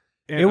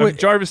 And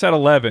Jarvis had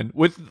 11.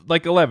 With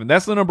 11,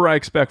 that's the number I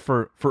expect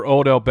for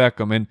Odell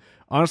Beckham. And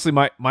honestly,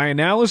 my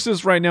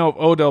analysis right now of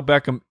Odell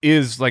Beckham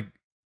is like,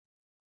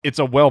 it's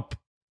a whelp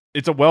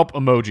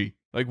emoji.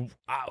 Like,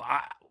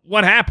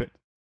 what happened?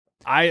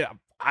 I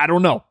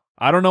don't know.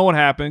 I don't know what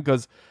happened,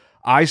 because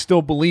I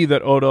still believe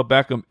that Odell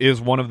Beckham is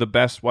one of the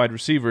best wide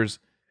receivers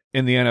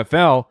in the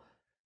NFL.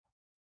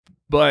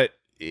 But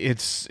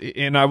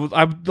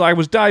I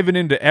was diving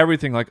into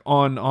everything, like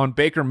on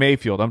Baker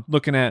Mayfield. I'm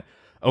looking at,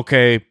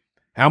 okay,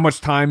 how much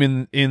time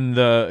in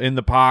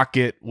the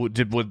pocket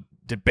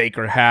did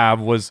Baker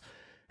have?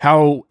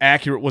 How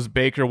accurate was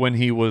Baker when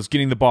he was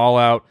getting the ball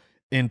out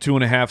in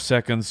 2.5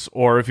 seconds,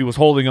 or if he was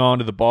holding on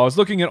to the ball? I was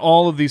looking at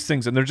all of these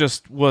things, and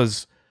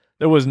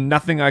there was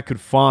nothing I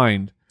could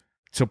find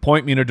to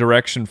point me in a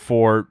direction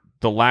for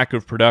the lack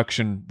of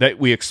production that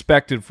we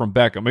expected from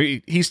Beckham. I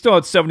mean, he still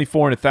had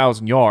 74 and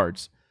 1,000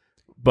 yards,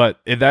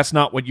 but that's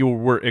not what you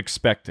were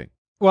expecting.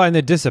 Well, and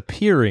the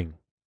disappearing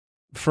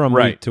from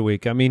week to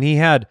week. I mean, he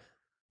had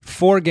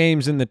 4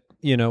 games in the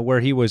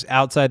where he was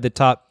outside the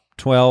top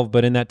 12,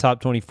 but in that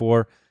top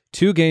 24.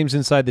 2 games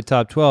inside the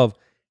top 12,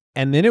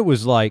 and then it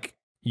was like,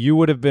 you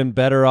would have been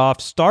better off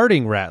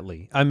starting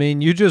Ratley. I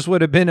mean, you just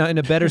would have been in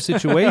a better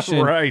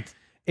situation. Right.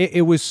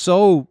 It was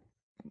so,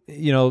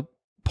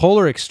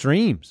 polar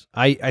extremes.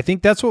 I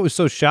think that's what was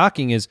so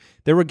shocking, is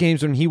there were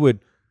games when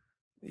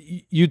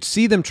you'd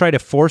see them try to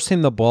force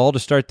him the ball to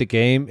start the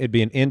game. It'd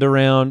be an end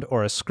around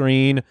or a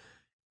screen,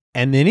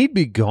 and then he'd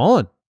be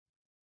gone.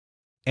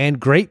 And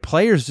great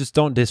players just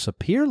don't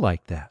disappear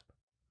like that.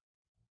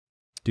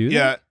 Do they?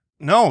 Yeah.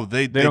 No,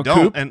 they don't.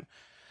 Coop?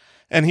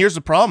 And here's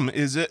the problem: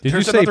 is it? Did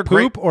you say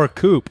poop or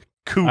coop?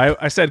 Coop.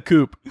 I said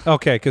Coop.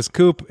 Okay, because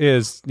Coop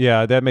is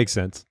that makes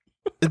sense.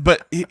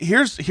 But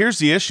here's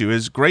the issue: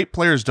 is great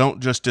players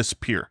don't just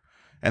disappear.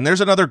 And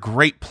there's another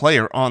great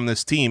player on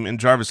this team in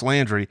Jarvis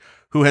Landry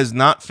who has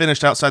not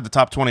finished outside the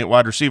top 20 at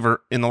wide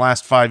receiver in the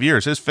last 5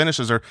 years. His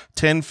finishes are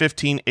 10,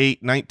 15,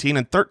 8, 19,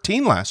 and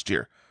 13 last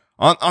year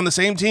on the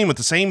same team with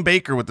the same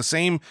Baker, with the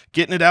same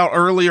getting it out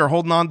early or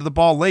holding on to the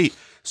ball late.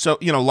 So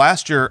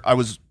last year I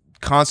was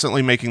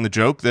constantly making the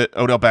joke that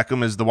Odell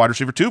Beckham is the wide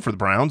receiver 2 for the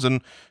Browns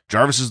and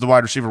Jarvis is the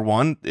wide receiver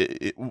 1.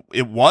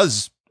 It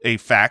was a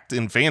fact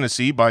in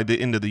fantasy by the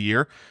end of the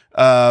year.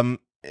 And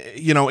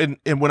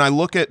when I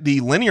look at the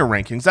linear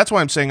rankings, that's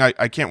why I'm saying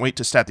I can't wait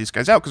to stat these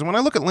guys out, because when I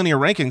look at linear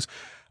rankings,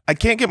 I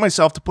can't get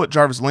myself to put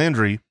Jarvis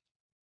Landry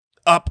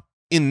up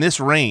in this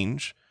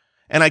range,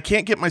 and I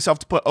can't get myself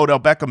to put Odell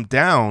Beckham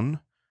down,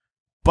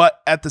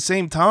 but at the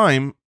same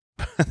time,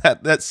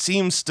 that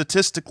seems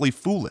statistically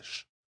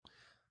foolish.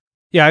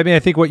 Yeah, I mean, I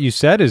think what you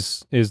said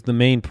is the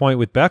main point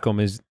with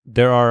Beckham, is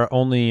there are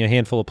only a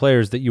handful of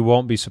players that you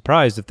won't be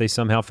surprised if they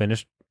somehow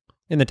finish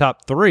in the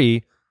top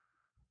 3,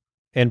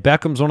 and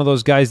Beckham's one of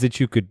those guys that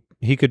he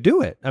could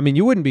do it. I mean,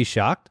 you wouldn't be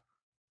shocked.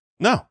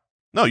 No,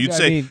 you'd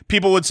say,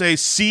 people would say,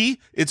 see,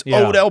 it's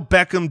Odell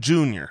Beckham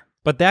Jr.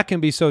 But that can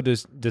be so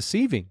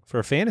deceiving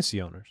for fantasy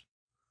owners.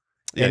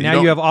 Yeah, and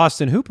now you have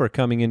Austin Hooper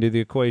coming into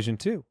the equation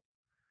too.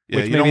 Yeah,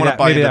 which you don't want to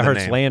buy maybe into that the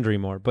hurts name. Landry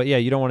more. But yeah,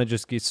 you don't want to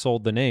just get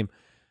sold the name.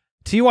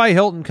 T.Y.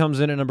 Hilton comes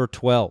in at number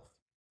 12.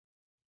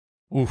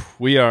 Oof,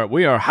 we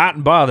are hot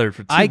and bothered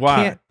for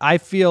T.Y. I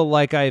feel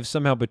like I have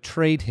somehow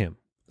betrayed him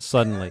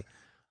suddenly.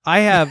 I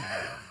have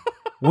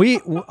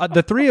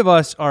the three of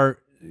us are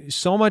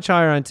so much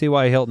higher on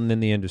T.Y. Hilton than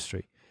the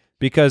industry,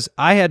 because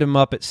I had him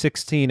up at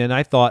 16 and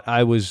I thought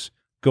I was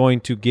going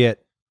to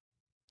get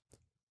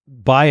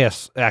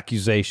bias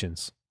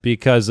accusations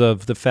because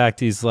of the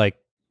fact he's like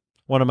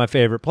one of my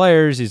favorite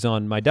players. He's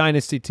on my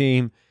dynasty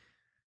team.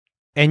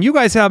 And you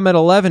guys have him at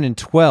 11 and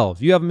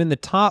 12. You have him in the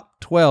top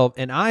 12,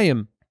 and I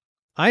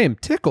am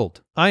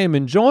tickled. I am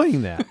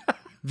enjoying that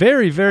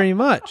very, very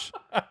much.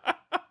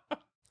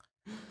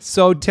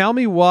 So tell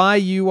me why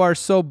you are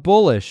so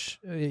bullish,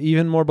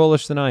 even more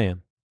bullish than I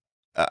am.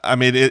 I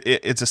mean,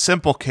 it's a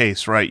simple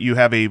case, right? You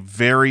have a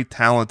very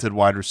talented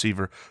wide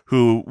receiver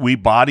who we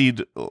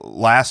bodied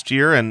last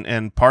year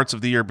and parts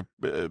of the year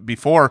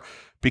before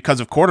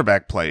because of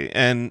quarterback play.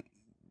 And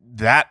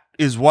that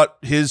is what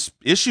his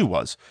issue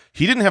was.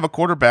 He didn't have a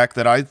quarterback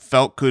that I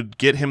felt could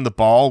get him the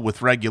ball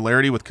with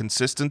regularity, with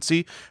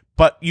consistency,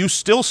 but you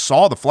still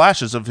saw the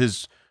flashes of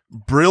his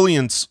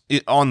brilliance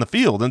on the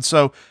field. And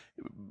so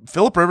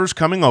Phillip Rivers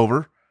coming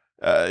over,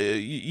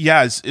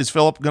 is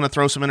Phillip going to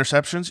throw some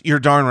interceptions? You're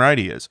darn right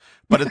he is.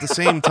 But at the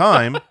same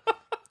time,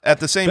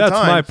 that's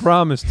my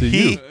promise to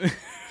you.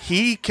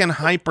 He can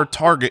hyper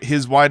target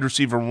his wide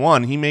receiver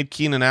one. He made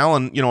Keenan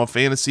Allen, a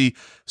fantasy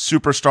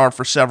superstar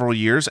for several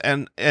years,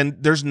 and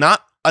there's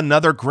not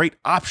another great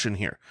option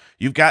here.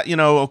 You've got,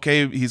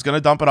 okay, he's going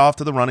to dump it off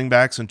to the running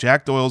backs, and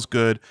Jack Doyle's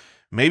good.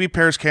 Maybe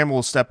Paris Campbell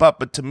will step up,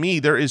 but to me,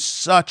 there is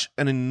such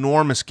an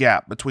enormous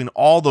gap between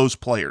all those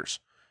players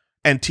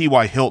and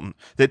T.Y. Hilton,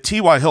 that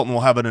T.Y. Hilton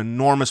will have an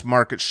enormous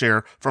market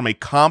share from a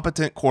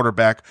competent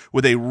quarterback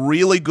with a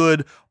really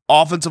good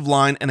offensive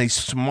line and a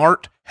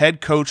smart head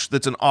coach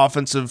that's an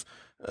offensive,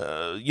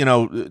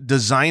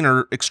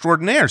 designer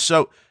extraordinaire.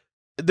 So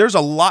there's a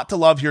lot to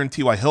love here in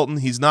T.Y. Hilton.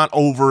 He's not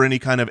over any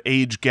kind of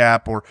age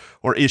gap or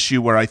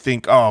issue where I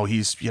think,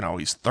 he's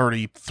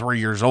 33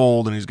 years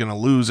old and he's going to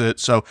lose it.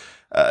 So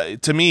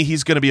to me,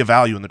 he's going to be a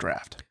value in the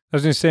draft. I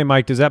was going to say,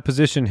 Mike, does that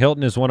position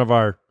Hilton as one of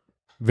our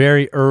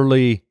very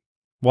early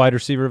wide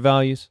receiver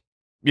values?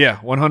 Yeah,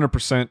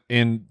 100%.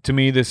 And to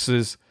me, this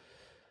is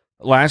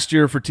last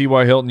year for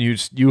T.Y. Hilton.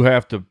 You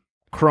have to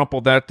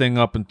crumple that thing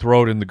up and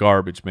throw it in the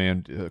garbage,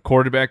 man.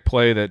 Quarterback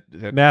play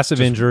that massive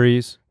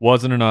injuries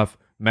wasn't enough.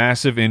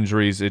 Massive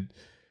injuries. It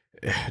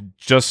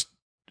just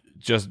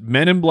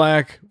Men in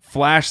Black,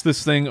 flash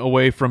this thing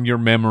away from your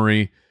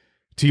memory.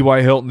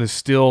 T.Y. Hilton is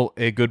still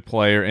a good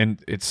player,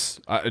 and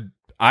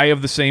I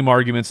have the same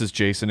arguments as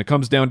Jason. It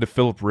comes down to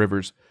Phillip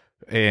Rivers,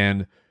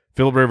 and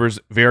Phillip Rivers,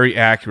 very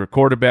accurate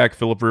quarterback.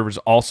 Phillip Rivers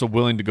also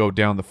willing to go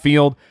down the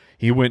field.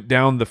 He went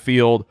down the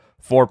field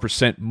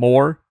 4%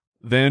 more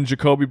than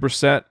Jacoby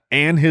Brissett,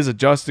 and his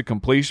adjusted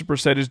completion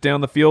percentage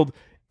down the field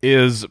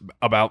is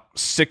about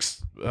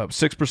six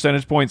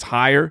percentage points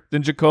higher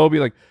than Jacoby.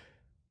 Like,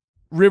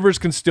 Rivers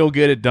can still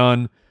get it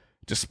done,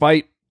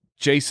 despite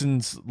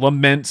Jason's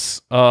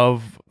laments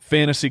of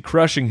fantasy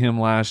crushing him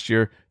last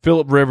year.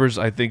 Phillip Rivers,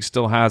 I think,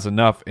 still has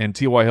enough, and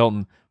T.Y.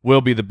 Hilton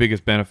will be the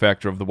biggest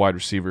benefactor of the wide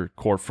receiver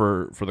core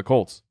for the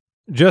Colts.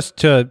 Just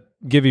to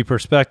give you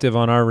perspective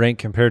on our rank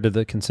compared to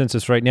the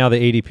consensus right now, the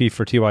ADP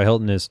for T.Y.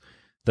 Hilton is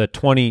the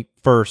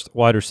 21st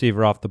wide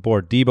receiver off the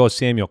board. Deebo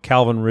Samuel,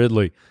 Calvin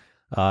Ridley,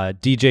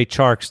 DJ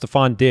Chark,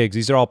 Stefon Diggs.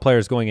 These are all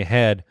players going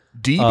ahead.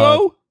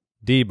 Deebo?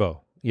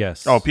 Deebo,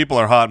 yes. Oh, people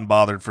are hot and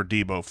bothered for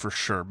Deebo for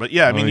sure. But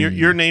yeah, I mean,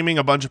 you're naming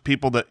a bunch of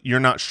people that you're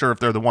not sure if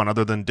they're the one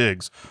other than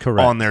Diggs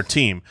on their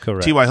team.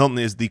 Correct. T.Y. Hilton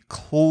is the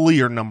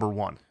clear number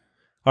one.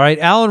 All right,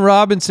 Allen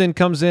Robinson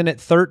comes in at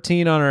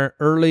 13 on our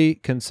early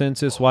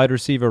consensus wide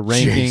receiver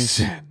rankings.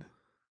 Jason.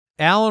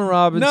 Allen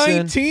Robinson.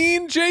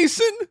 19,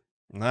 Jason?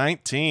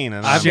 19.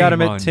 And I've got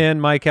him at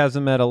 10. Mike has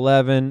him at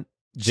 11.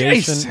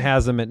 Jason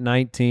has him at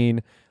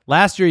 19.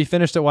 Last year, he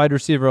finished at wide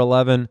receiver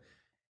 11.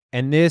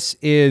 And this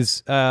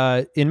is,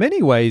 in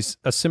many ways,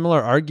 a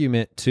similar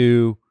argument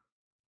to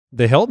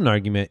the Hilton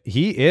argument.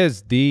 He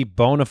is the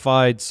bona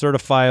fide,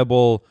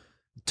 certifiable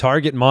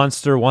target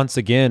monster once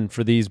again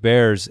for these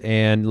Bears.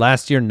 And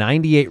last year,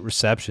 98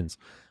 receptions,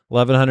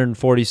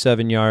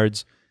 1,147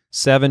 yards,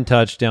 7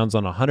 touchdowns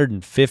on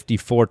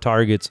 154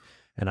 targets.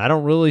 And I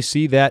don't really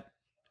see that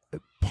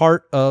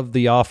part of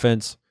the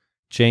offense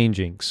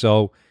changing.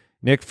 So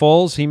Nick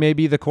Foles, he may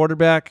be the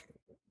quarterback.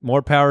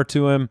 More power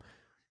to him.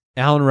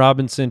 Allen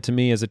Robinson, to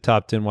me, is a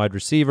top 10 wide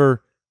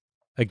receiver.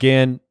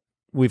 Again,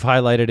 we've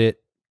highlighted it.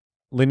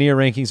 Linear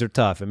rankings are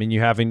tough. I mean,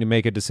 you're having to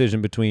make a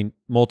decision between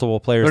multiple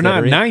players. They're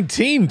not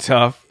 19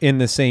 tough in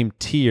the same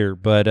tier.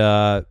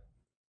 But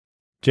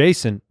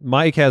Jason,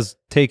 Mike has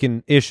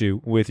taken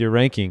issue with your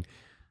ranking.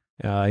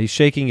 He's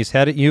shaking his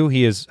head at you.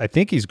 I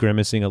think he's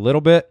grimacing a little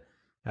bit.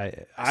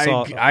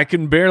 I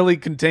can barely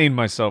contain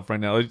myself right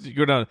now.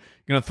 You're gonna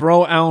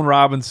throw Allen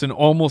Robinson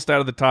almost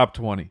out of the top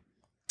 20.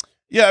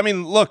 Yeah, I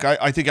mean, look,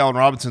 I think Allen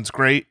Robinson's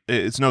great.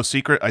 It's no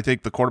secret. I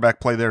think the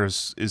quarterback play there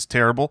is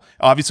terrible.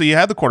 Obviously, you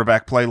had the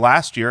quarterback play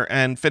last year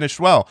and finished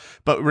well.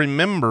 But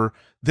remember,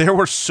 there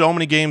were so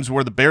many games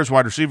where the Bears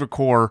wide receiver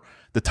core,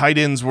 the tight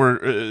ends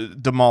were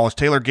demolished.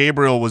 Taylor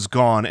Gabriel was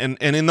gone. And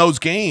in those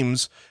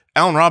games,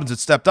 Allen Robinson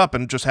stepped up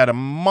and just had a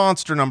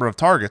monster number of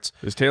targets.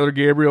 Is Taylor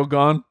Gabriel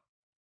gone?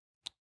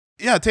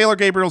 Yeah, Taylor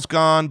Gabriel's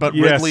gone, but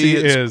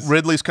yes,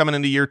 Ridley's coming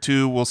into year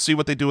 2. We'll see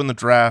what they do in the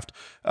draft.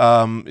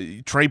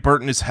 Trey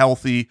Burton is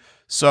healthy.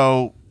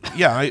 So,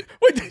 yeah.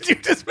 Wait, did you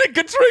just make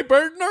a Trey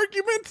Burton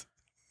argument?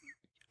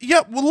 Yeah,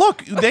 well,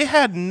 look, they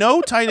had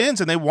no tight ends,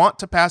 and they want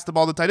to pass the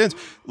ball to tight ends.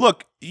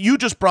 Look, you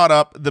just brought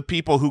up the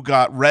people who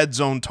got red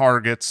zone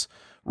targets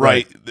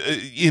right?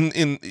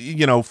 In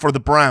for the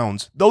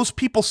Browns, those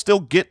people still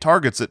get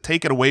targets that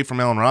take it away from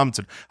Allen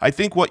Robinson. I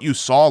think what you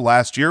saw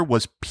last year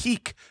was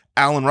peak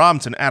Allen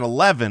Robinson at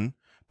 11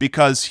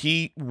 because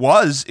he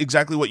was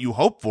exactly what you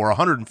hoped for,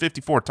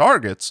 154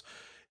 targets.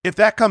 If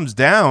that comes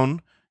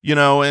down,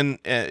 and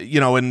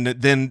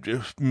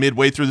then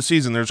midway through the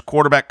season, there's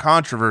quarterback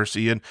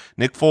controversy, and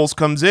Nick Foles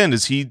comes in.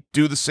 Does he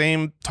do the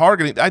same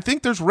targeting? I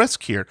think there's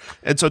risk here.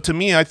 And so to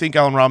me, I think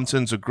Allen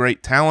Robinson's a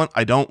great talent.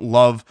 I don't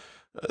love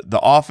the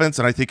offense,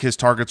 and I think his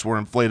targets were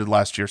inflated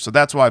last year. So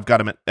that's why I've got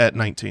him at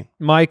 19.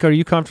 Mike, are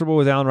you comfortable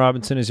with Allen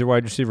Robinson as your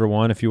wide receiver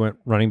 1 if you went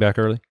running back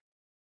early?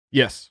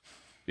 Yes.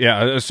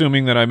 Yeah,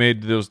 assuming that I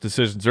made those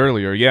decisions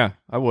earlier, yeah,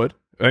 I would.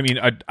 I mean,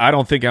 I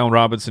don't think Allen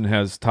Robinson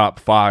has top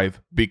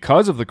 5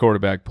 because of the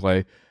quarterback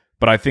play,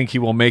 but I think he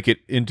will make it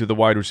into the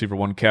wide receiver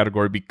 1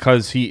 category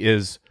because he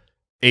is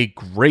a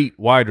great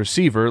wide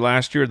receiver.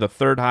 Last year, the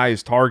 3rd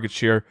highest target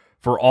share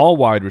for all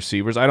wide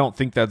receivers. I don't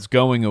think that's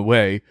going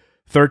away.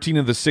 13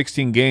 of the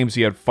 16 games,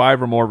 he had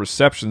 5 or more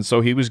receptions,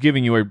 so he was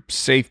giving you a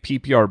safe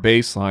PPR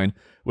baseline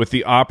with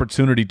the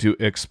opportunity to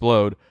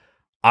explode.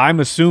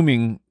 I'm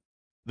assuming,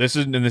 this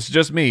is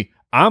just me,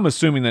 I'm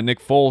assuming that Nick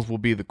Foles will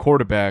be the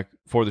quarterback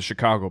for the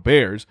Chicago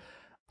Bears.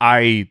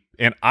 I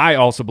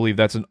also believe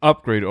that's an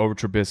upgrade over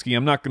Trubisky.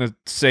 I'm not going to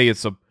say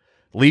it's a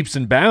leaps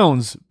and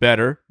bounds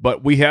better,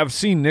 but we have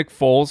seen Nick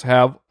Foles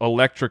have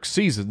electric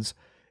seasons.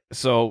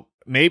 So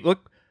maybe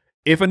look,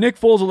 if a Nick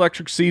Foles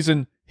electric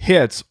season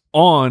hits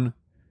on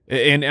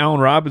and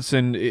Allen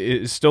Robinson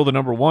is still the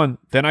number 1,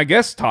 then I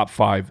guess top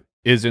 5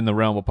 is in the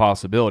realm of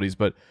possibilities.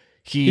 But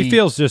he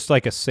feels just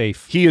like a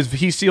safe. He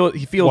feels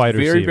very,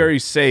 receiver. very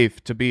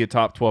safe to be a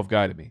top 12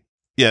 guy to me.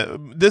 Yeah,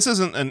 this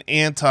isn't an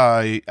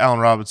anti-Allen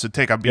Robinson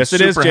take. Yes,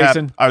 it is,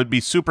 Jason. I would be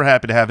super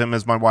happy to have him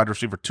as my wide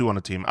receiver 2 on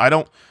a team. I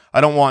don't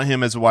want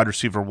him as a wide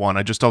receiver 1.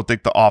 I just don't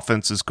think the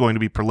offense is going to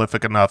be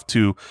prolific enough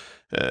to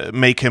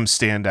make him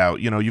stand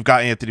out. You've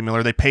got Anthony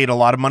Miller. They paid a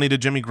lot of money to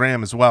Jimmy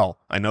Graham as well.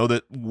 I know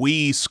that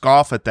we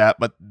scoff at that,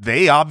 but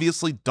they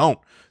obviously don't.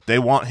 They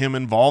want him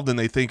involved, and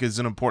they think is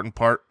an important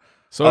part.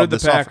 So did the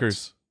Packers.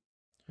 Offense.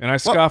 And I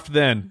scoffed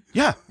then.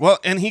 Yeah, well,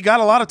 and he got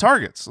a lot of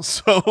targets.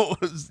 So,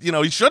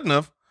 he shouldn't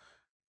have.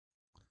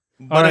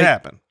 But it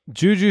happened.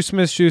 JuJu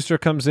Smith-Schuster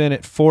comes in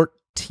at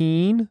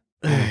 14.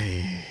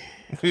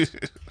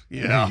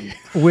 Yeah.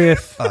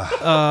 With,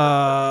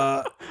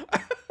 a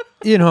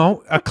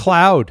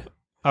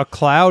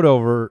cloud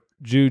over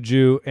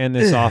JuJu and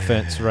this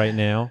offense right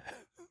now.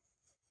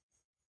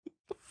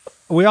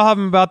 We all have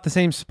him about the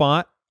same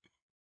spot.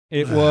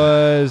 It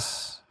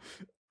was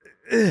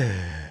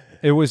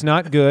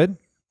not good.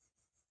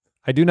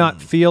 I do not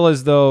feel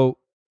as though,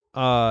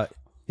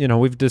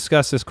 we've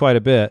discussed this quite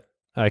a bit.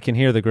 I can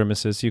hear the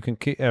grimaces. You can,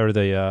 or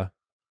the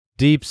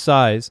deep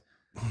sighs.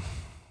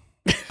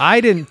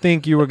 I didn't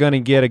think you were going to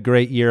get a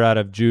great year out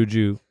of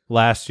JuJu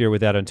last year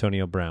without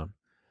Antonio Brown.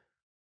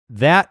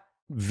 That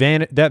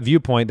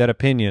viewpoint, that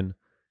opinion,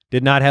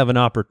 did not have an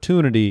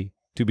opportunity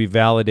to be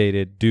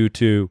validated due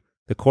to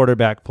the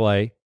quarterback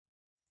play,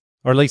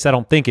 or at least I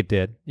don't think it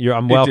did.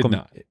 I'm welcome. It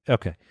did not.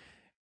 Okay.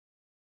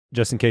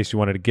 Just in case you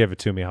wanted to give it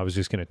to me, I was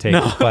just going to take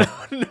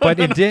it. But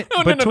it did.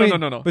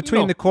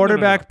 Between the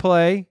quarterback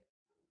play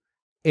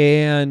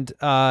and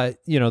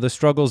the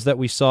struggles that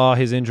we saw,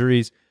 his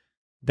injuries.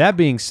 That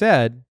being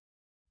said,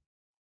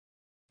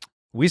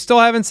 we still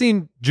haven't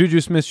seen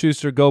JuJu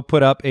Smith-Schuster go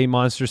put up a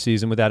monster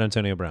season without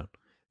Antonio Brown.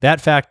 That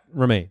fact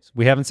remains.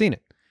 We haven't seen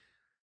it.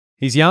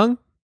 He's young.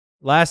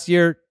 Last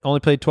year,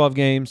 only played 12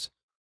 games.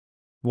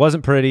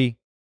 Wasn't pretty.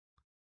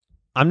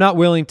 I'm not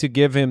willing to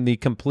give him the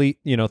complete,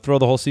 throw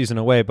the whole season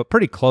away, but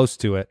pretty close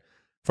to it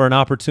for an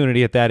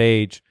opportunity at that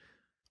age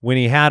when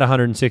he had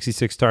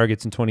 166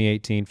 targets in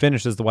 2018,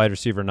 finished as the wide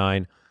receiver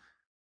 9.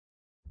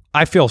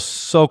 I feel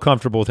so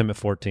comfortable with him at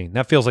 14.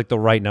 That feels like the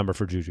right number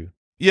for JuJu.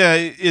 Yeah,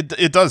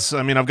 it does.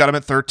 I mean, I've got him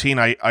at 13.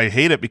 I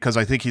hate it because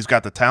I think he's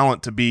got the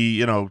talent to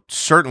be,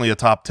 certainly a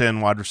top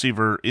 10 wide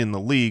receiver in the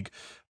league.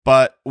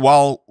 But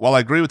while I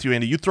agree with you,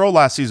 Andy, you throw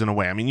last season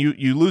away. I mean,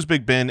 you lose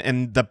Big Ben,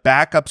 and the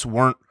backups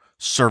weren't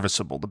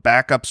serviceable. The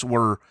backups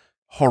were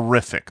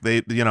horrific.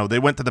 They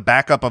went to the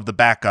backup of the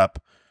backup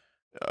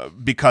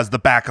because the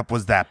backup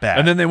was that bad.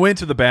 And then they went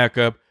to the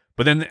backup,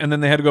 but then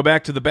they had to go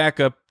back to the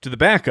backup to the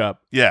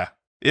backup. Yeah.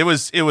 It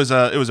was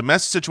a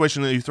messy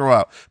situation that you throw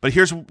out. But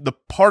here's the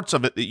parts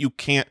of it that you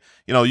can't,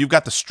 you've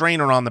got the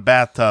strainer on the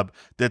bathtub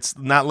that's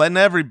not letting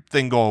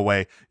everything go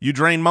away. You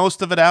drain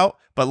most of it out,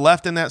 but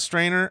left in that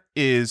strainer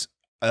is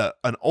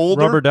an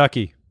older rubber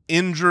ducky,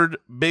 injured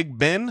Big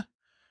Ben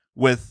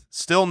with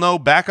still no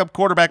backup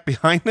quarterback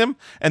behind him,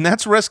 and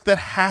that's risk that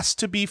has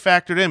to be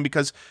factored in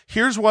because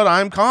here's what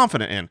I'm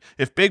confident in.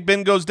 If Big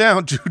Ben goes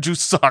down, JuJu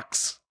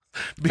sucks.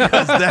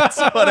 Because that's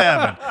what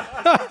happened.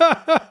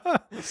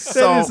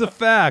 That is a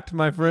fact,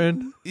 my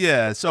friend.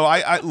 Yeah, so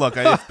I look,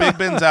 if Big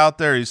Ben's out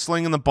there, he's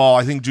slinging the ball,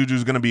 I think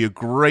JuJu's going to be a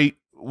great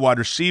wide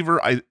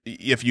receiver.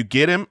 If you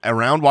get him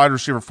around wide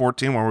receiver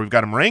 14 where we've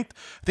got him ranked,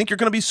 I think you're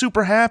going to be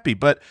super happy.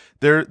 But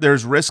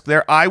there's risk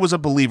there. I was a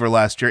believer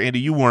last year. Andy,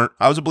 you weren't.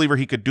 I was a believer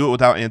he could do it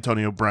without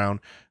Antonio Brown,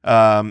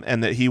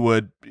 and that he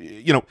would,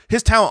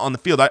 his talent on the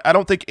field. I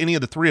don't think any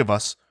of the three of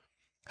us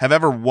have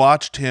ever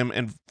watched him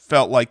and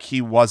felt like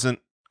he wasn't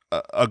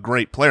a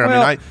great player.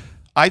 Well, I mean,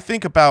 I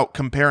think about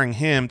comparing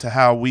him to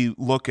how we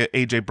look at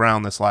A.J.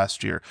 Brown this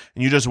last year,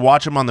 and you just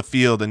watch him on the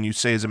field, and you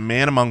say he's a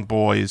man among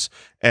boys,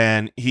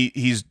 and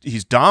he's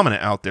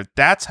dominant out there.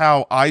 That's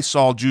how I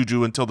saw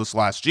JuJu until this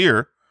last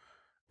year,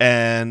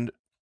 and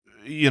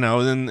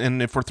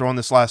and if we're throwing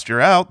this last year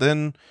out,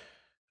 then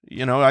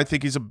I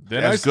think he's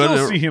I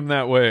still see him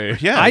that way.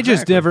 Yeah, I exactly.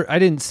 just never. I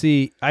didn't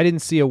see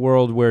a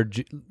world where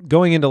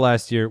going into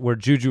last year where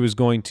JuJu was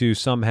going to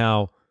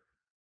somehow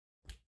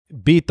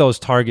beat those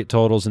target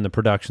totals and the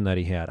production that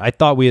he had. I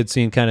thought we had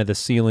seen kind of the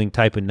ceiling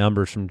type of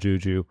numbers from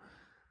JuJu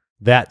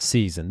that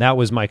season. That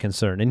was my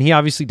concern. And he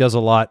obviously does a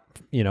lot.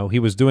 He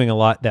was doing a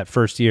lot that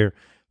first year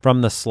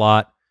from the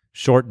slot,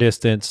 short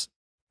distance,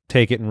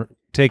 take it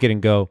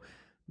and go.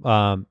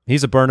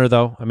 He's a burner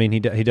though. I mean, he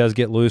does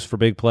get loose for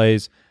big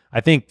plays.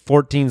 I think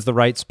 14's the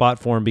right spot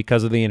for him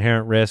because of the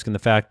inherent risk and the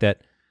fact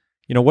that,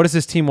 what does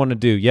this team want to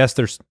do? Yes,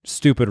 there's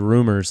stupid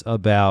rumors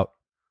about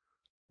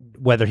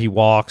whether he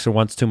walks or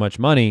wants too much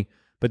money,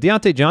 but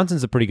Deontay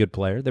Johnson's a pretty good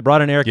player. They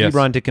brought in Eric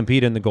Ebron to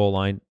compete in the goal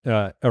line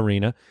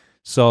arena.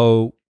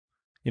 So,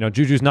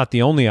 JuJu's not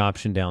the only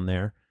option down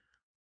there.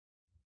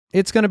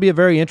 It's going to be a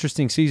very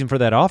interesting season for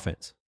that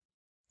offense.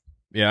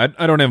 Yeah,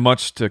 I don't have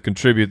much to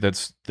contribute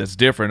that's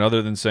different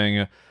other than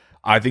saying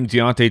I think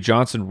Deontay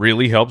Johnson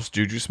really helps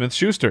JuJu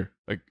Smith-Schuster.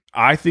 Like,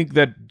 I think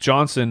that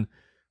Johnson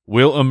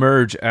will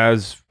emerge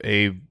as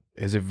a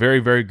very,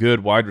 very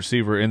good wide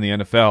receiver in the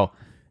NFL.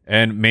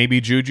 And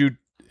maybe JuJu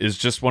is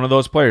just one of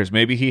those players.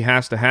 Maybe he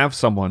has to have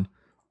someone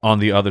on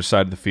the other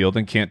side of the field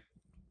and can't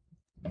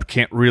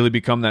really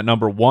become that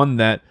number one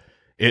that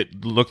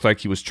it looked like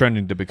he was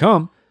trending to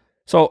become.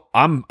 So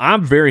I'm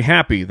very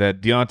happy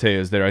that Deontay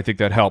is there. I think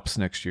that helps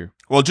next year.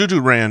 Well,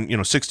 JuJu ran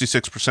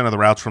 66% of the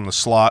routes from the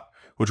slot,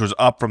 which was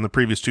up from the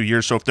previous 2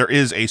 years. So if there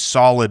is a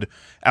solid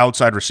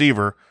outside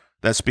receiver,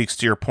 that speaks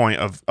to your point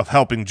of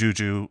helping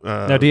JuJu.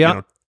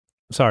 Now,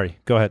 sorry,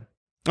 go ahead.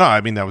 No,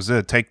 I mean, that was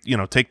it. Take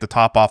the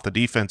top off the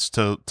defense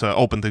to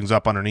open things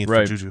up underneath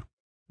for JuJu.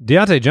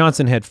 Deontay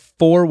Johnson had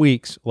 4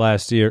 weeks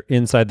last year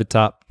inside the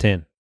top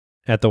 10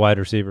 at the wide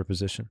receiver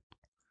position.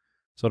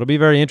 So it'll be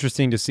very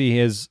interesting to see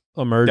his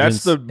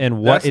emergence and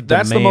what it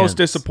demands. That's the most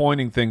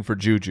disappointing thing for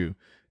JuJu.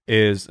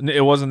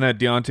 It wasn't that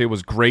Deontay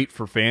was great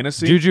for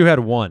fantasy. JuJu had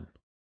 1.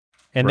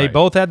 And they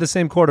both had the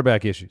same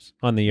quarterback issues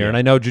on the year. Yeah. And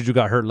I know JuJu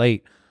got hurt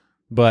late,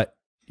 but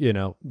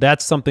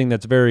that's something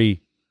that's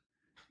very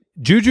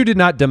JuJu did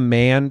not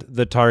demand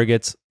the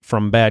targets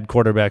from bad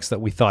quarterbacks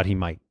that we thought he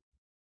might.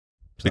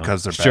 So,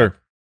 because they're bad. Sure.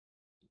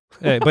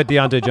 Hey, but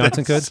Deontay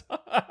Johnson could.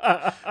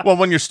 Well,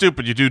 when you're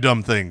stupid, you do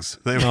dumb things.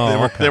 They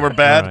were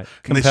bad. Right.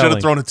 And they should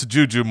have thrown it to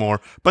JuJu more.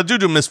 But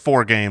JuJu missed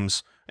 4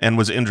 games and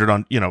was injured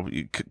on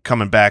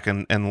coming back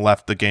and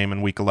left the game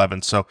in week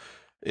 11. So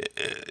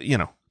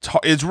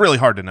it's really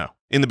hard to know.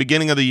 In the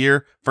beginning of the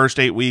year, first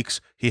 8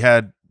 weeks, he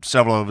had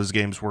several of his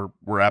games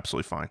were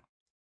absolutely fine.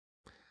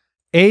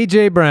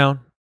 A.J. Brown.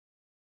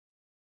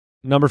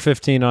 Number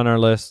 15 on our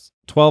list.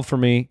 12 for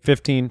me,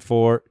 15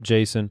 for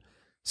Jason,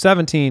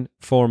 17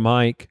 for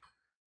Mike.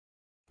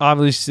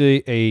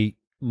 Obviously a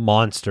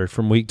monster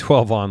from week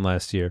 12 on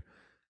last year.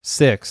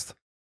 6th,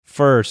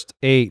 1st,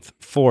 8th,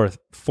 4th,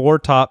 4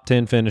 top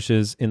 10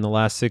 finishes in the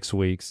last 6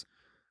 weeks.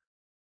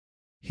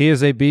 He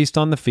is a beast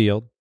on the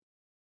field.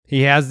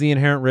 He has the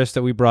inherent risk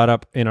that we brought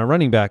up in our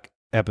running back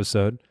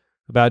episode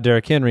about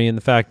Derrick Henry and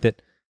the fact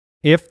that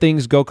if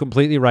things go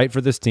completely right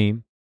for this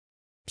team,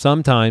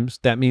 sometimes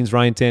that means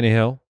Ryan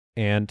Tannehill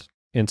and,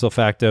 in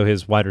facto,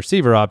 his wide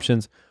receiver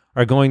options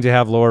are going to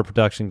have lower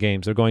production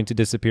games. They're going to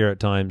disappear at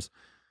times.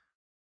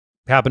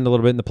 Happened a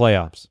little bit in the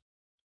playoffs.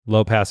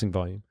 Low passing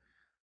volume.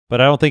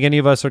 But I don't think any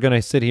of us are going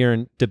to sit here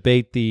and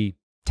debate the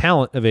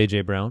talent of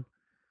A.J. Brown.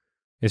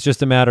 It's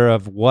just a matter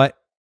of what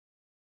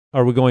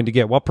are we going to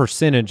get? What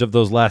percentage of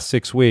those last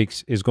 6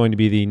 weeks is going to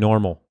be the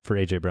normal for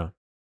A.J. Brown?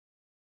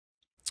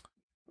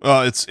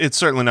 Well, it's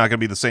certainly not going to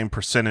be the same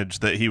percentage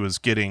that he was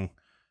getting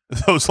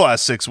those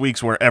last 6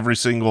 weeks where every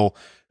single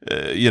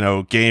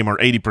game or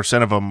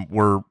 80% of them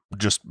were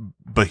just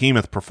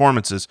behemoth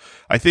performances.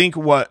 I think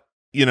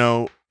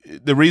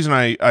the reason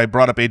I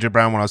brought up A.J.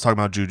 Brown when I was talking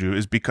about JuJu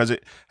is because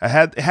it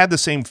had the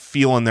same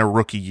feel in their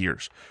rookie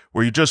years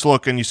where you just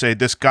look and you say,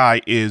 this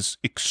guy is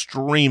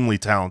extremely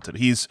talented.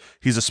 He's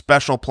a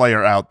special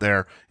player out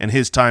there, and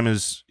his time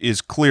is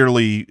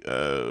clearly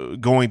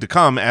going to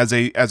come as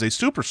a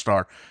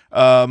superstar.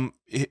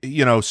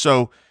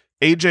 So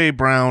A.J.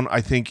 Brown,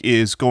 I think,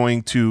 is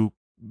going to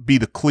be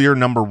the clear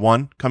number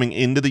 1 coming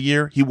into the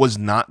year. He was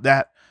not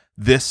that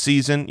this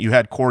season. You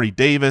had Corey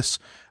Davis.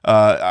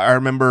 I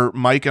remember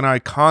Mike and I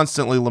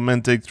constantly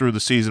lamenting through the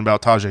season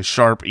about Tajay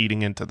Sharp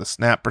eating into the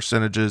snap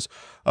percentages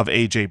of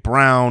A.J.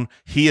 Brown.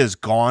 He is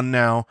gone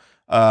now.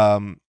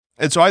 And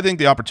And so I think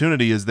the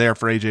opportunity is there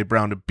for A.J.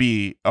 Brown to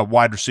be a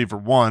wide receiver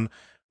 1.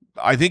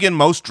 I think in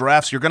most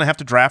drafts, you're going to have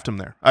to draft him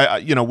there.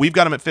 We've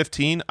got him at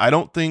 15. I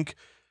don't think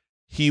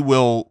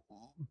he'll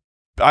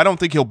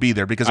be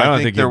there because I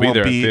don't think he'll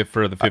be there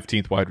for the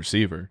 15th wide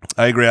receiver.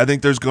 I agree. I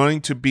think there's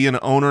going to be an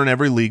owner in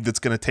every league that's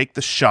going to take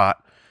the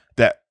shot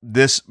that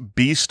this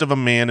beast of a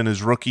man in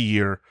his rookie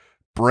year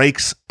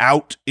breaks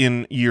out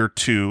in year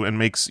 2 and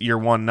makes year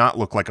 1 not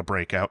look like a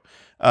breakout.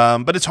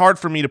 But it's hard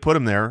for me to put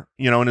him there.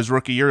 In his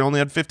rookie year, he only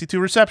had 52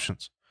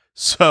 receptions.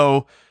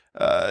 So,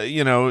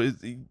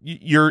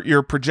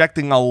 you're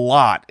projecting a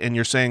lot, and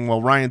you're saying,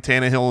 well, Ryan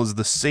Tannehill is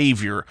the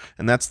savior,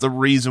 and that's the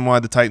reason why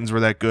the Titans were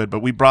that good.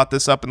 But we brought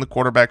this up in the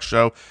quarterback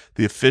show.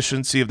 The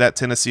efficiency of that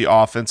Tennessee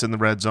offense in the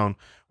red zone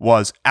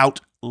was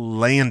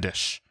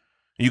outlandish.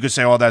 You could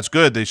say, oh, that's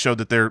good. They showed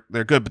that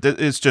they're good, but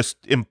it's just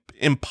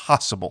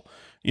impossible.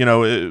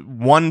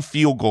 One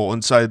field goal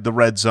inside the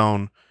red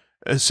zone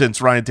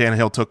since Ryan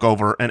Tannehill took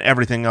over, and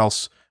everything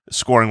else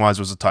scoring-wise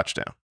was a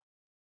touchdown.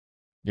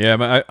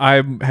 Yeah,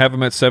 I have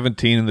him at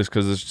 17 in this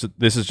because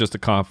this is just a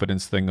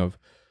confidence thing of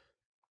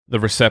the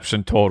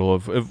reception total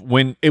of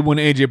when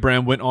A.J.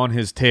 Brown went on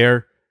his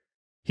tear,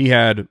 he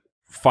had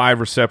 5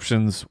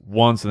 receptions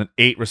once and then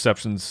 8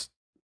 receptions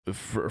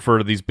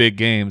for these big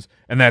games.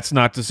 And that's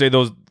not to say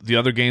the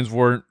other games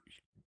weren't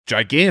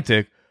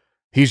gigantic.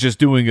 He's just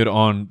doing it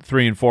on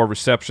 3 and 4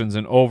 receptions,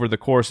 and over the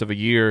course of a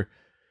year,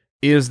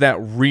 is that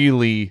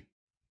really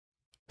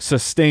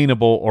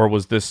sustainable, or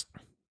was this?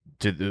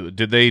 Did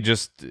they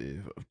just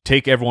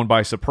take everyone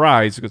by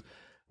surprise? Because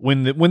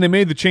when they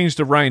made the change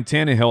to Ryan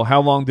Tannehill,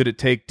 how long did it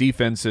take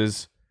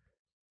defenses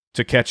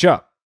to catch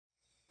up?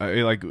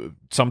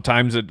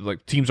 Sometimes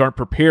teams aren't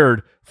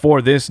prepared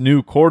for this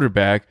new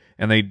quarterback,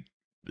 and they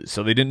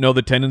didn't know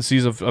the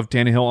tendencies of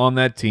Tannehill on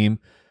that team.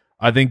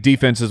 I think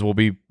defenses will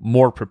be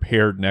more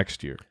prepared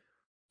next year.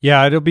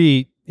 Yeah, it'll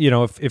be,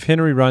 if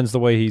Henry runs the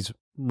way he's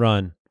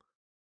run,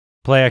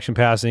 play action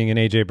passing and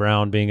A.J.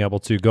 Brown being able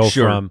to go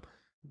from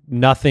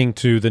nothing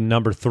to the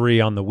number 3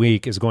 on the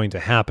week is going to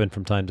happen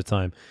from time to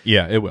time.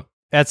 Yeah, it will.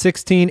 At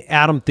 16,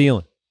 Adam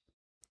Thielen.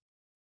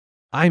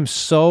 I'm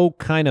so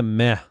kind of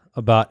meh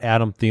about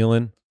Adam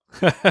Thielen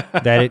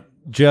that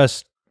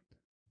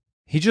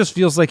he just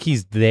feels like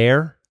he's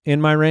there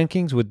in my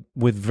rankings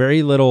with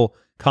very little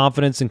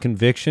confidence and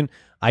conviction.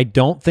 I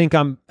don't think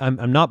I'm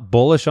not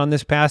bullish on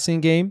this passing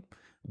game.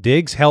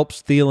 Diggs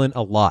helps Thielen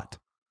a lot,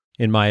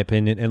 in my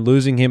opinion, and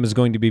losing him is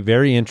going to be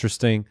very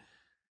interesting.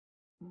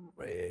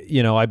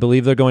 I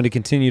believe they're going to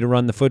continue to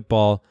run the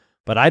football,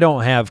 but I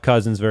don't have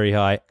Cousins very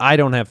high. I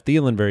don't have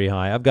Thielen very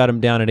high. I've got him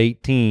down at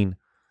 18,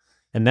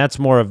 and that's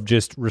more of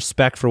just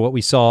respect for what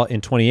we saw in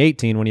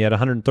 2018 when he had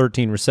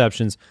 113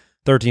 receptions,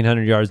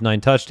 1,300 yards,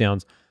 9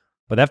 touchdowns.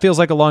 But that feels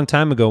like a long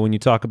time ago when you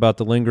talk about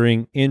the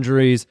lingering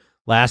injuries,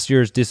 last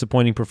year's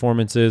disappointing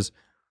performances.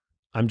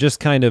 I'm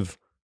just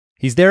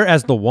he's there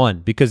as the one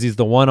because he's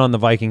the one on the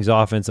Vikings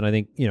offense, and I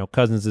think,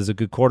 Cousins is a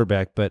good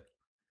quarterback, but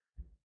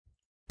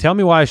tell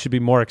me why I should be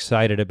more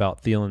excited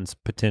about Thielen's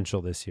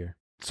potential this year.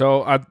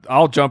 So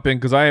I'll jump in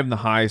because I have him the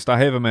highest. I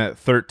have him at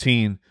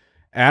 13.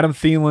 Adam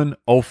Thielen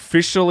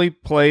officially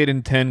played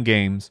in 10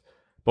 games,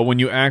 but when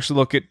you actually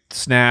look at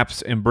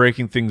snaps and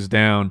breaking things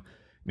down, I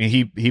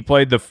mean, he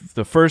played the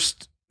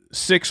first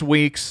 6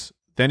 weeks,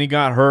 then he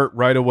got hurt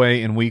right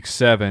away in week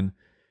 7,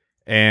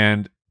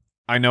 and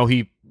I know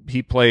he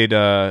played.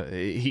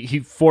 He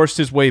forced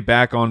his way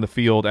back on the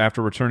field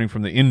after returning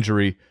from the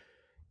injury.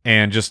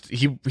 And just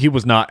he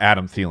was not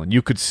Adam Thielen.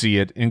 You could see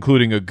it,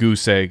 including a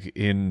goose egg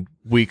in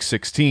week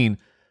 16.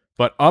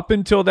 But up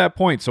until that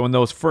point, so in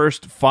those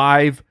first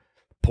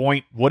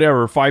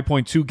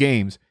 5.2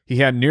 games, he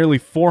had nearly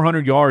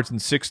 400 yards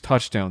and 6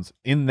 touchdowns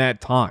in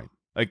that time.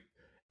 Like,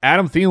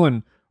 Adam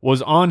Thielen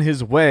was on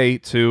his way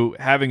to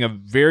having a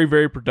very,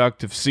 very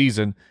productive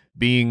season,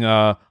 being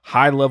a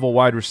high-level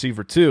wide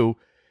receiver too,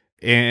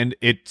 and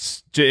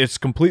it's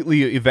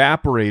completely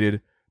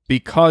evaporated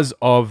because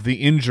of the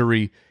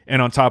injury,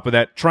 and on top of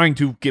that, trying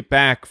to get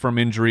back from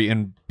injury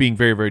and being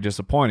very, very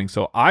disappointing.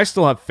 So I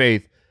still have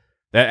faith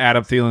that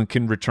Adam Thielen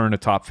can return a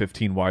top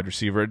 15 wide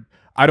receiver.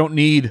 I don't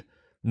need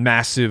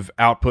massive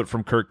output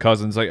from Kirk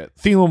Cousins. I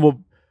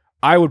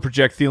would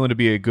project Thielen to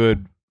be a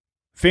good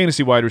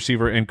fantasy wide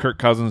receiver and Kirk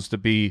Cousins to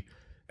be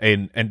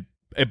a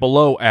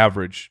below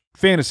average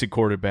fantasy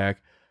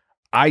quarterback.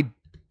 I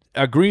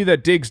agree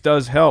that Diggs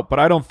does help, but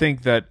I don't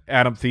think that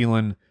Adam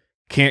Thielen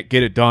can't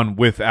get it done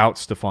without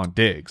Stefon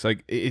Diggs.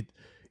 Like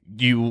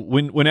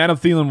when Adam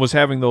Thielen was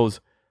having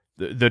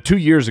the 2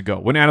 years ago,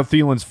 when Adam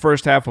Thielen's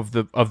first half of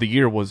the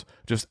year was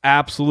just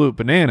absolute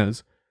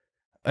bananas,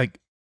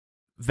 like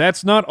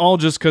that's not all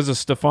just because of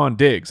Stefon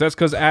Diggs. That's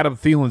because Adam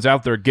Thielen's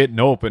out there getting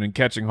open and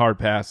catching hard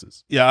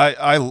passes. Yeah,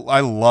 I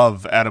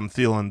love Adam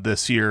Thielen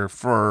this year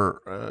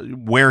for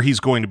where he's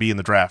going to be in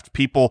the draft.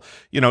 People,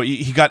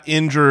 he got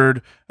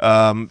injured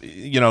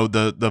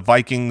The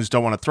Vikings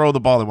don't want to throw the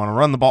ball, they want to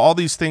run the ball. All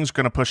these things are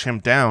going to push him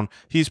down.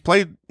 He's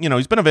played,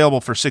 he's been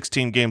available for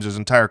 16 games his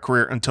entire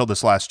career until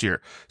this last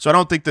year. So I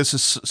don't think this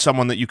is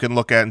someone that you can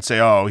look at and say,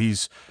 oh,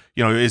 he's,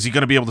 is he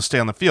going to be able to stay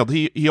on the field?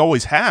 He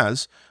always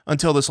has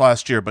until this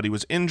last year, but he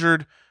was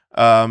injured.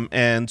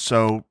 And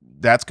so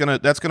that's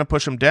gonna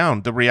push him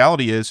down. The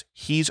reality is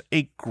he's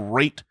a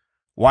great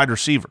wide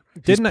receiver.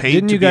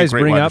 Didn't you guys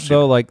bring up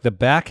though, like the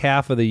back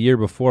half of the year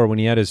before when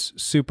he had his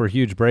super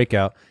huge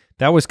breakout?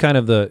 That was kind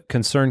of the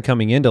concern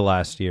coming into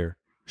last year.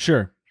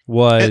 Sure,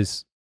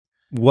 was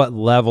what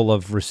level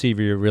of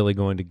receiver you're really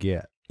going to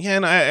get. Yeah,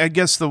 and I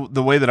guess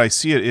the way that I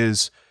see it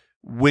is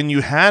when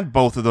you had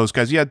both of those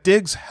guys. Yeah,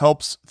 Diggs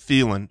helps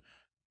Thielen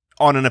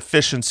on an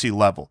efficiency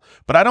level,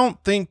 but I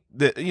don't think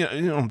that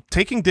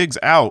taking Diggs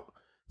out,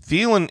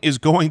 Thielen is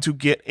going to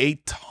get a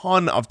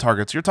ton of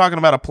targets. You're talking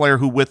about a player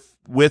who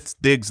with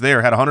Diggs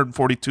there had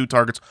 142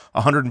 targets,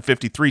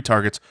 153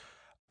 targets.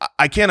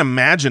 I can't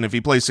imagine if he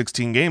plays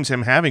 16 games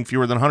him having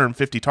fewer than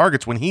 150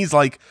 targets when he's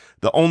like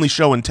the only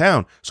show in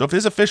town. So if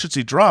his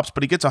efficiency drops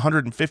but he gets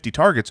 150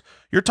 targets,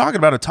 you're talking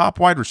about a top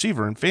wide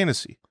receiver in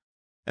fantasy.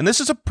 And this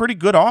is a pretty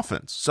good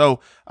offense. So,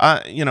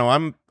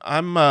 I'm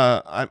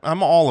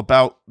all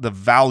about the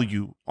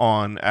value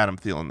on Adam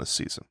Thielen this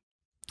season.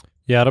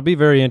 Yeah, it'll be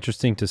very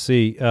interesting to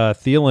see.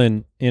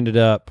 Thielen ended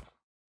up,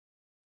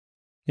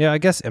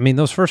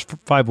 those first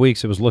 5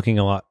 weeks it was looking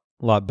a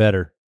lot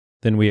better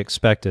than we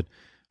expected.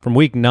 From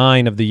week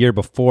 9 of the year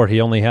before, he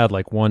only had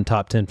like one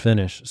top 10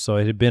 finish, so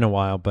it had been a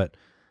while. But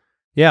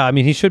yeah,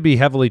 he should be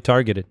heavily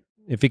targeted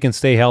if he can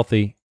stay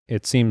healthy.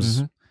 It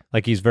seems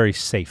like he's very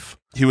safe.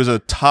 He was a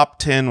top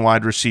 10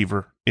 wide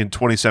receiver in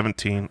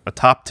 2017, a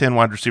top 10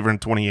 wide receiver in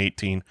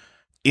 2018,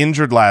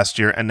 injured last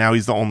year, and now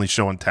he's the only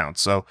show in town.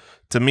 So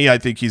to me, I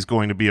think he's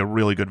going to be a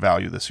really good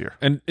value this year.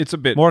 And it's a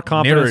bit more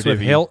confidence with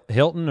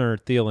Hilton or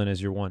Thielen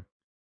as your one.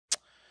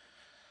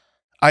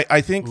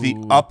 I think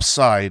the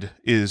upside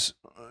is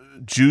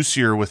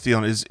juicier with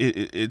Thielen.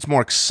 It's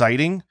more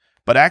exciting,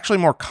 but actually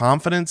more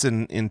confidence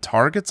in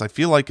targets. I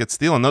feel like it's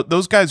Thielen.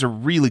 Those guys are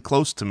really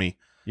close to me.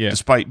 Yeah.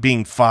 Despite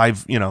being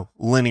 5,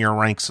 linear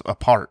ranks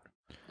apart.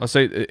 I'll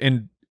say,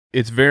 and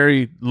it's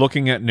very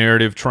looking at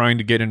narrative, trying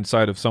to get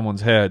inside of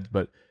someone's head,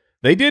 but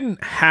they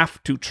didn't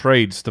have to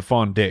trade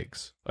Stefon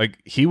Diggs. Like,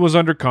 he was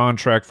under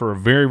contract for a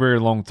very, very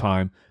long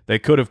time. They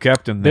could have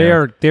kept him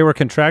there. They were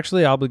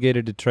contractually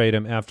obligated to trade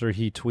him after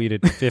he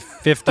tweeted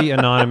 50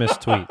 anonymous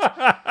tweets.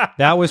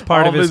 That was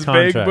part of his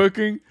contract. Vague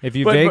booking? If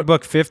you vague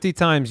book 50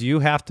 times, you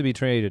have to be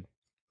traded.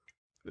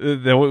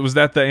 Was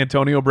that the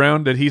Antonio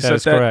Brown? Did he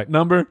set that correct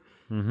number?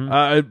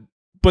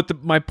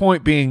 But my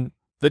point being,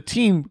 the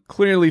team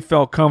clearly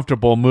felt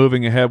comfortable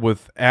moving ahead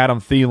with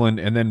Adam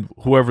Thielen and then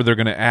whoever they're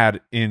going to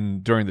add in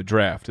during the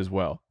draft as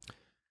well.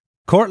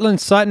 Courtland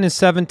Sutton is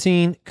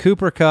 17,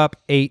 Cooper Kupp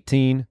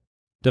 18,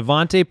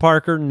 DeVante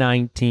Parker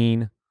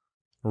 19,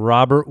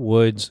 Robert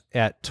Woods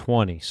at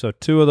 20. So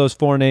 2 of those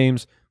 4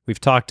 names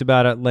we've talked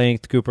about at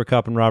length, Cooper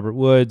Kupp and Robert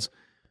Woods.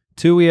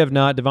 2 we have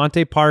not.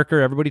 DeVante Parker,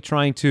 everybody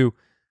trying to,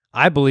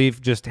 I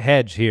believe, just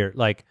hedge here.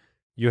 Like,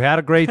 you had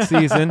a great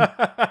season.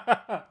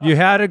 You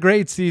had a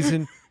great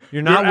season.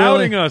 You're not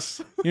outing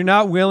us. You're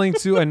not willing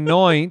to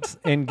anoint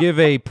and give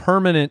a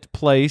permanent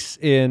place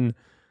in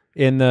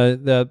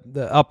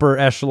the upper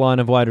echelon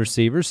of wide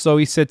receivers. So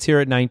he sits here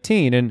at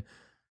 19. And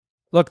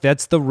look,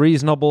 that's the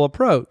reasonable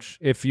approach.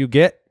 If you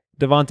get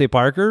DeVante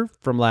Parker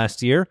from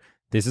last year,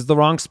 this is the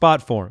wrong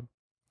spot for him.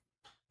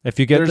 If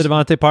you get the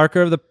DeVante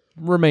Parker of the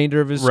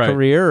remainder of his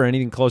career or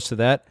anything close to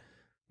that,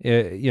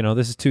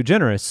 this is too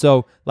generous.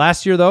 So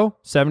last year, though,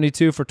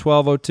 72 for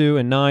 1202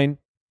 and 9,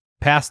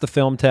 passed the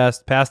film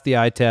test, passed the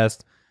eye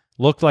test,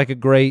 looked like a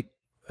great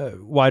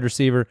wide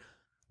receiver.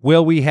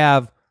 Will we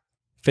have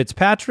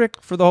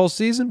Fitzpatrick for the whole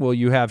season? Will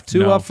you have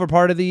 2 up for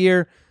part of the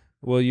year?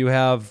 Will you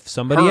have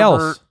somebody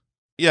else?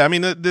 Yeah,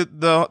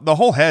 the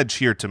whole hedge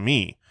here to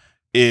me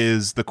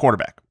is the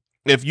quarterback.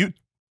 If you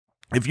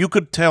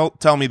could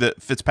tell me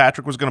that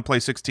Fitzpatrick was going to play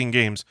 16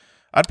 games,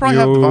 I'd probably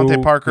have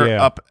DeVante Parker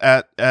up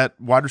at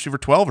wide receiver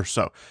 12 or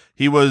so.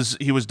 He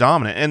was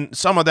dominant, and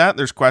some of that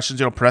there's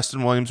questions.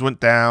 Preston Williams went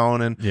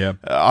down, and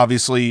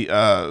obviously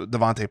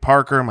DeVante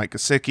Parker, Mike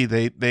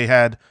Gesicki, they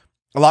had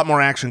a lot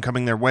more action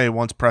coming their way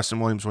once Preston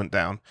Williams went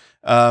down.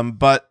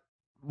 But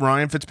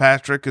Ryan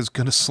Fitzpatrick is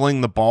going to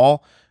sling the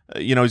ball.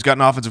 He's got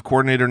an offensive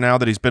coordinator now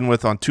that he's been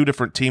with on 2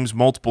 different teams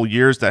multiple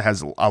years that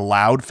has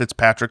allowed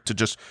Fitzpatrick to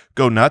just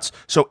go nuts.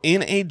 So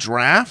in a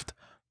draft,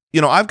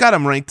 I've got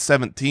him ranked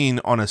 17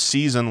 on a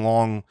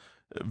season-long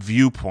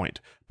viewpoint.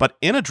 But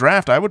in a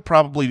draft, I would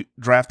probably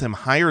draft him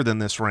higher than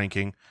this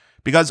ranking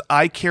because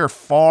I care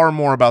far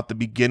more about the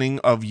beginning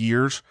of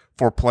years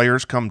for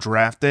players come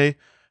draft day.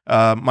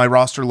 My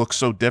roster looks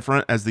so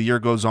different as the year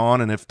goes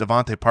on, and if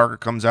DeVante Parker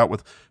comes out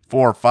with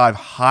 4 or 5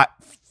 hot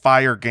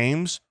fire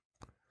games,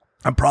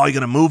 I'm probably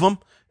going to move him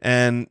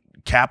and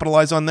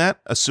capitalize on that,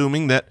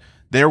 assuming that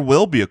there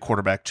will be a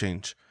quarterback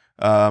change.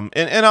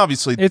 And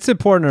obviously, it's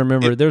important to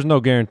remember there's no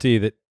guarantee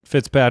that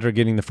Fitzpatrick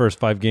getting the first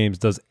 5 games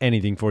does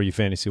anything for you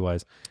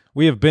fantasy-wise.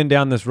 We have been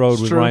down this road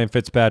It's with true. Ryan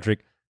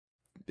Fitzpatrick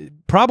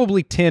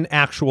probably 10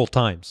 actual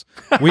times.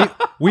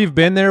 We've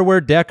been there where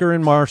Decker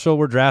and Marshall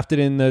were drafted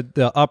in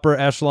the upper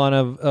echelon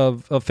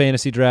of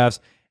fantasy drafts,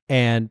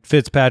 and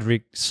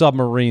Fitzpatrick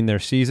submarine their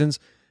seasons.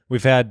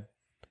 We've had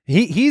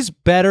he's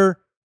better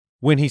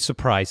when he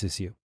surprises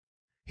you.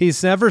 He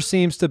never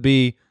seems to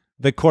be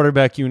the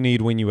quarterback you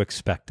need when you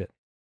expect it.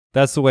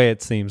 That's the way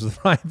it seems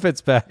with Ryan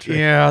Fitzpatrick.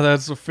 Yeah,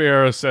 that's a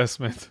fair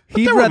assessment.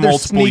 He'd there were rather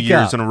multiple sneak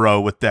years up. in a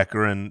row with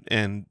Decker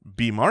and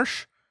B.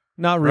 Marsh.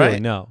 Not really,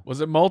 right? no.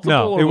 Was it multiple?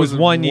 No, or it was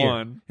one year.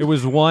 one? It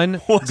was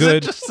one Was it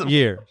good just a-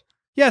 year.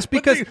 Yes,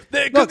 because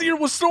Because the year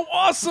was so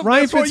awesome.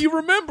 Ryan That's why you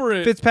remember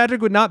it.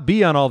 Fitzpatrick would not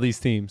be on all these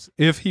teams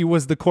if he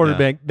was the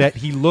quarterback that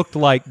he looked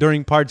like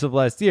during parts of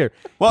last year.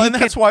 Well, He and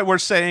that's why we're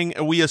saying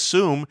we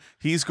assume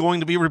he's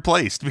going to be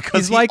replaced because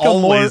He's he like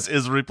always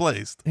is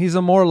replaced. He's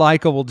a more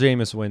likable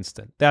Jameis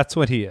Winston. That's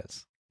what he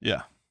is.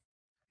 Yeah.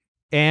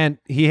 And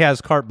he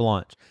has carte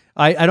blanche.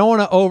 I don't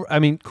want to I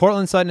mean,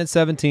 Courtland Sutton at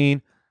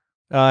 17,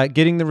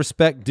 getting the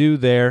respect due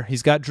there.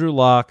 He's got Drew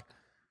Lock,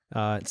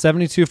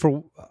 72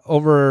 for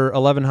over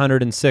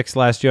 1,106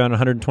 last year on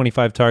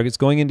 125 targets.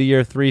 Going into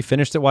year 3,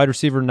 finished at wide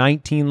receiver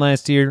 19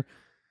 last year.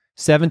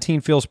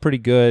 17 feels pretty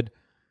good.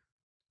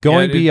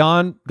 Going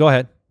beyond, go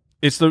ahead.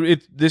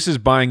 This is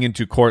buying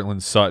into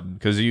Courtland Sutton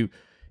because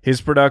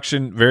his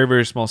production, very,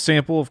 very small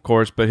sample, of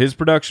course, but his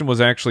production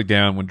was actually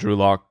down when Drew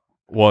Lock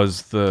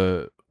was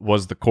the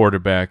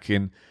quarterback,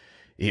 and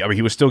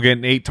he was still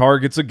getting 8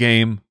 targets a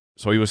game,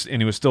 so he was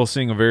still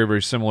seeing a very,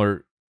 very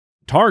similar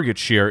target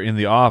share in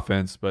the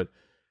offense, but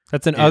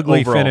That's an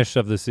ugly overall, finish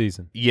of the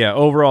season. yeah,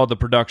 overall the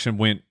production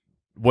went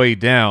way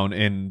down,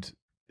 and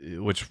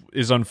which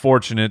is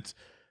unfortunate,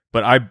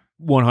 but I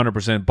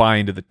 100% buy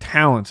into the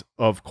talent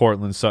of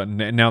Courtland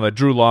Sutton, and now that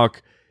Drew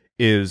Lock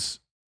is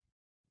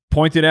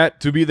pointed at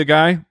to be the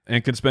guy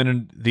and can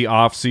spend the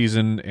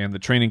offseason and the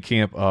training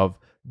camp of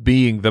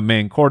being the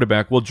main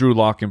quarterback, will Drew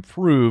Lock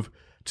improve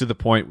to the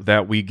point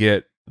that we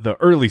get the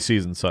early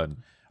season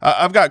Sutton?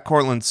 I've got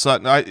Courtland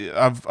Sutton.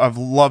 I've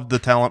loved the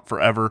talent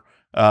forever.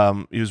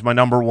 He was my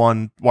number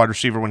 1 wide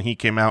receiver when he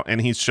came out,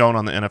 and he's shown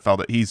on the NFL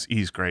that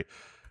he's great.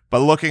 But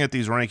looking at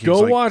these rankings,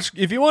 Go like, watch,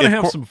 if you want to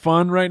have some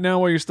fun right now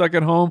while you're stuck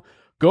at home,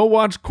 go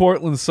watch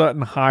Courtland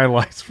Sutton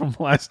highlights from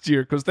last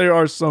year, because there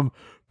are some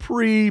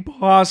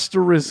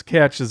preposterous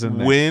catches in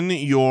there. when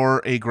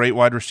you're a great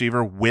wide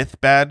receiver with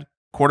bad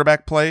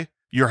quarterback play,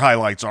 your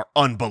highlights are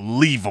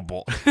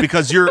unbelievable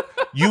because you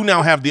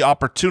now have the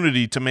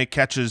opportunity to make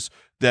catches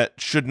that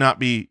should not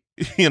be,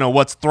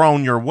 what's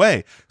thrown your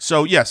way.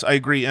 So yes, I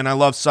agree, and I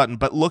love Sutton.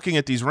 But looking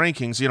at these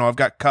rankings, I've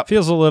got Kupp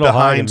Feels a little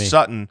high to behind me.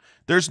 Sutton.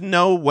 There's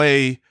no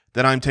way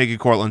that I'm taking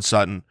Courtland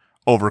Sutton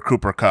over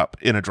Cooper Kupp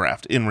in a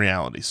draft in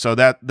reality. So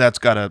that's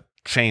got to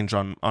change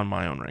on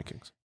my own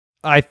rankings.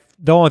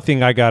 The only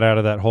thing I got out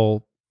of that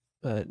whole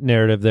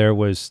narrative there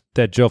was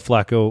that Joe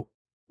Flacco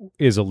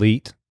is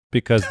elite,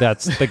 because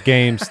that's the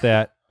games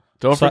that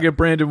Don't forget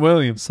Brandon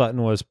Williams.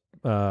 Sutton was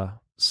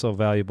so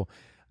valuable.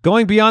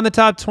 Going beyond the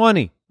top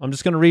 20, I'm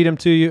just going to read them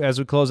to you as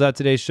we close out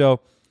today's show.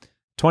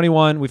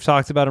 21, we've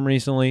talked about him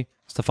recently,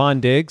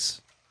 Stefon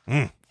Diggs.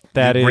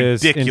 That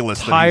is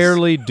Ridiculous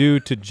entirely due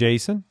to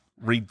Jason,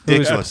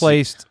 Ridiculous. who's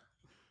placed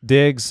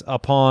Diggs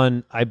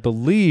upon, I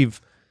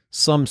believe,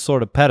 some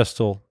sort of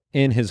pedestal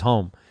in his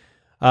home.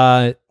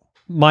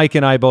 Mike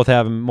and I both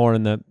have him more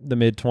in the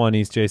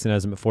mid-20s. Jason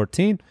has him at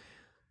 14.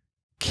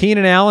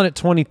 Keenan Allen at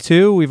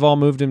 22. We've all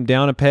moved him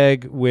down a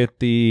peg with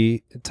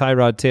the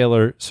Tyrod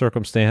Taylor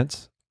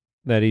circumstance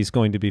that he's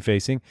going to be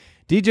facing.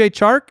 DJ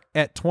Chark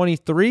at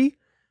 23.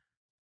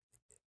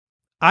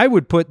 I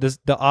would put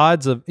the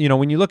odds of,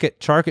 when you look at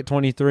Chark at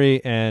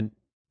 23 and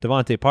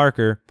DeVante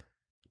Parker,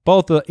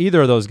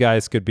 either of those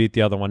guys could beat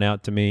the other one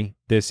out to me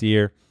this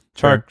year.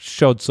 Chark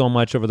showed so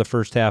much over the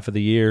first half of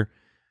the year,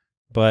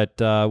 but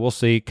we'll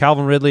see.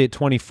 Calvin Ridley at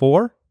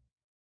 24.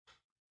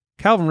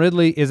 Calvin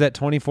Ridley is at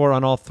 24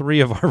 on all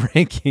 3 of our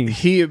rankings.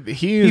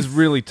 He is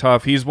really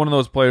tough. He's one of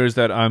those players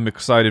that I'm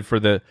excited for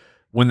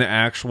when the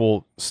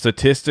actual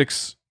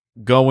statistics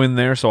go in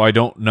there, so I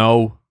don't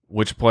know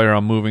which player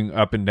I'm moving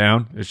up and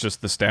down. It's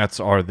just the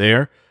stats are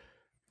there.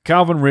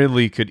 Calvin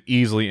Ridley could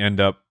easily end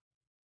up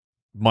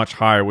much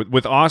higher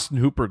with Austin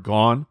Hooper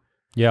gone.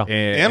 Yeah,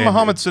 and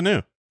Mohamed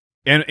Sanu.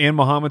 And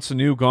Mohamed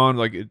Sanu gone.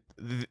 Like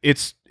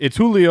it's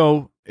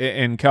Julio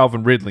and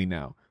Calvin Ridley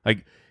now.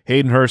 Like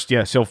Hayden Hurst,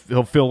 yes, he'll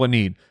fill a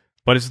need,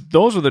 but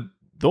those are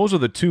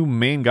the 2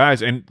 main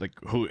guys. And like,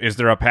 who is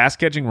there a pass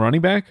catching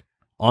running back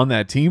on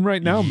that team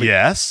right now?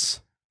 Yes.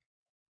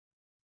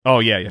 Oh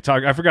yeah.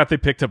 I forgot they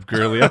picked up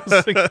Gurley. I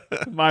was thinking,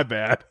 my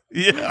bad.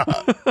 Yeah.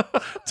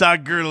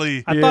 Todd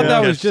Gurley. I thought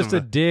that was just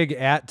a dig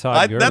at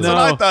Todd Gurley. That's what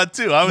I thought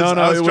too. I was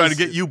trying was to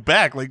get you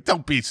back. Like,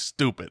 don't be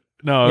stupid.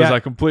 No, I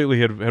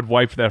completely had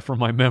wiped that from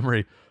my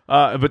memory.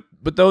 But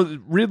those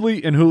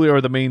Ridley and Julio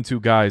are the main 2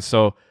 guys.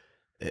 So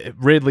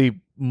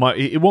Ridley,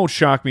 it won't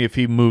shock me if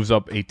he moves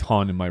up a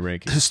ton in my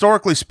rankings.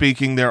 Historically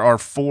speaking, there are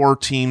 4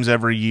 teams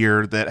every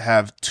year that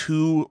have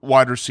 2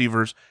 wide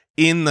receivers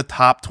in the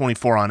top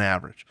 24 on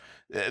average.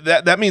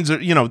 That means,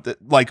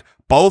 like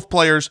Both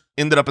players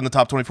ended up in the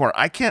top 24.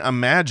 I can't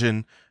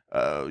imagine,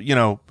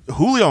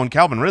 Julio and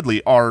Calvin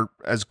Ridley are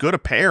as good a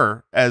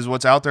pair as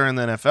what's out there in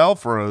the NFL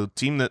for a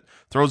team that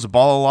throws the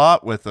ball a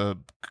lot with a,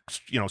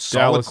 solid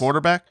Dallas.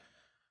 quarterback.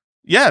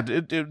 Yeah,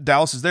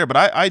 Dallas is there, but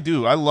I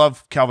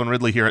love Calvin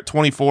Ridley here at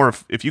 24.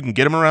 If you can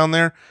get him around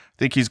there, I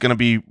think he's going to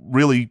be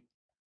really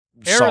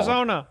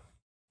Arizona.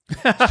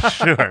 solid.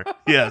 Sure.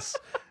 Yes.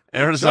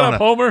 Arizona. Shut up,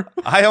 Homer.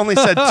 I only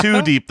said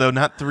 2 deep, though,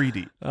 not 3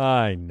 deep.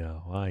 I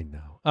know.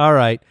 All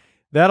right.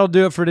 That'll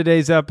do it for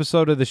today's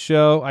episode of the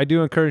show. I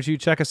do encourage you,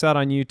 check us out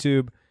on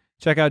YouTube.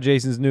 Check out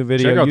Jason's new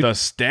video. Check out the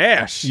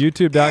stash.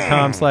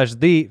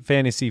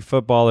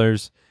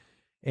 YouTube.com/thefantasyfootballers.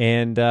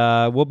 And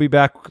we'll be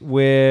back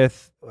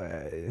with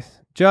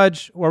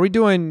Judge. Are we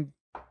doing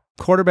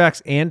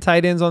quarterbacks and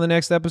tight ends on the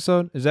next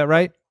episode? Is that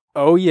right?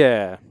 Oh,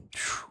 yeah.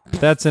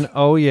 That's an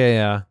oh,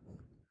 yeah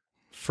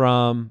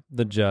from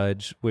the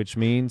Judge, which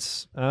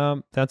means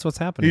that's what's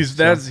happening. He's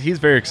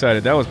very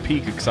excited. That was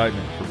peak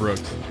excitement for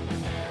Brooks.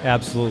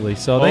 Absolutely.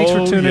 So thanks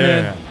for tuning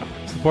in,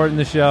 supporting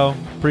the show.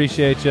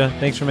 Appreciate you.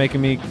 Thanks for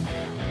making me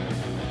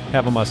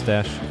have a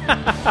mustache.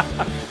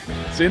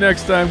 See you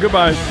next time.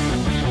 Goodbye.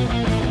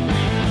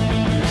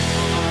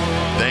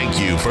 Thank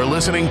you for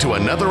listening to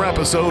another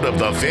episode of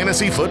the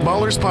Fantasy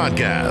Footballers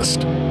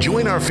Podcast.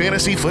 Join our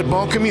fantasy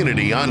football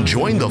community on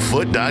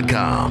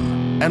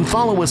jointhefoot.com and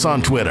follow us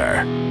on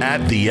Twitter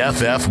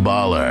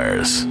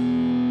 @TheFFBallers.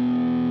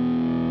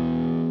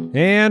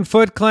 And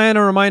Foot Clan,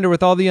 a reminder,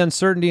 with all the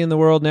uncertainty in the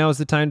world, now is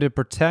the time to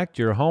protect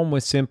your home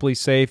with Simply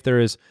Safe. There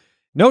is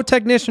no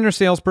technician or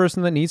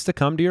salesperson that needs to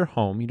come to your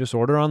home. You just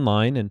order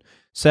online and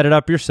set it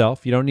up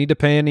yourself. You don't need to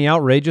pay any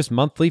outrageous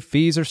monthly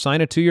fees or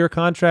sign a 2-year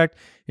contract,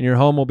 and your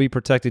home will be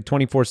protected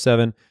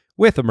 24/7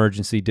 with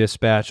emergency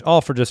dispatch,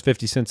 all for just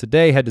 50 cents a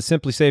day. Head to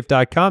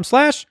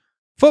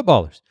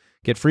simplysafe.com/footballers.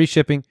 Get free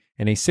shipping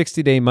and a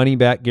 60-day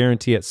money-back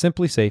guarantee at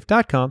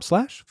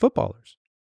simplysafe.com/footballers.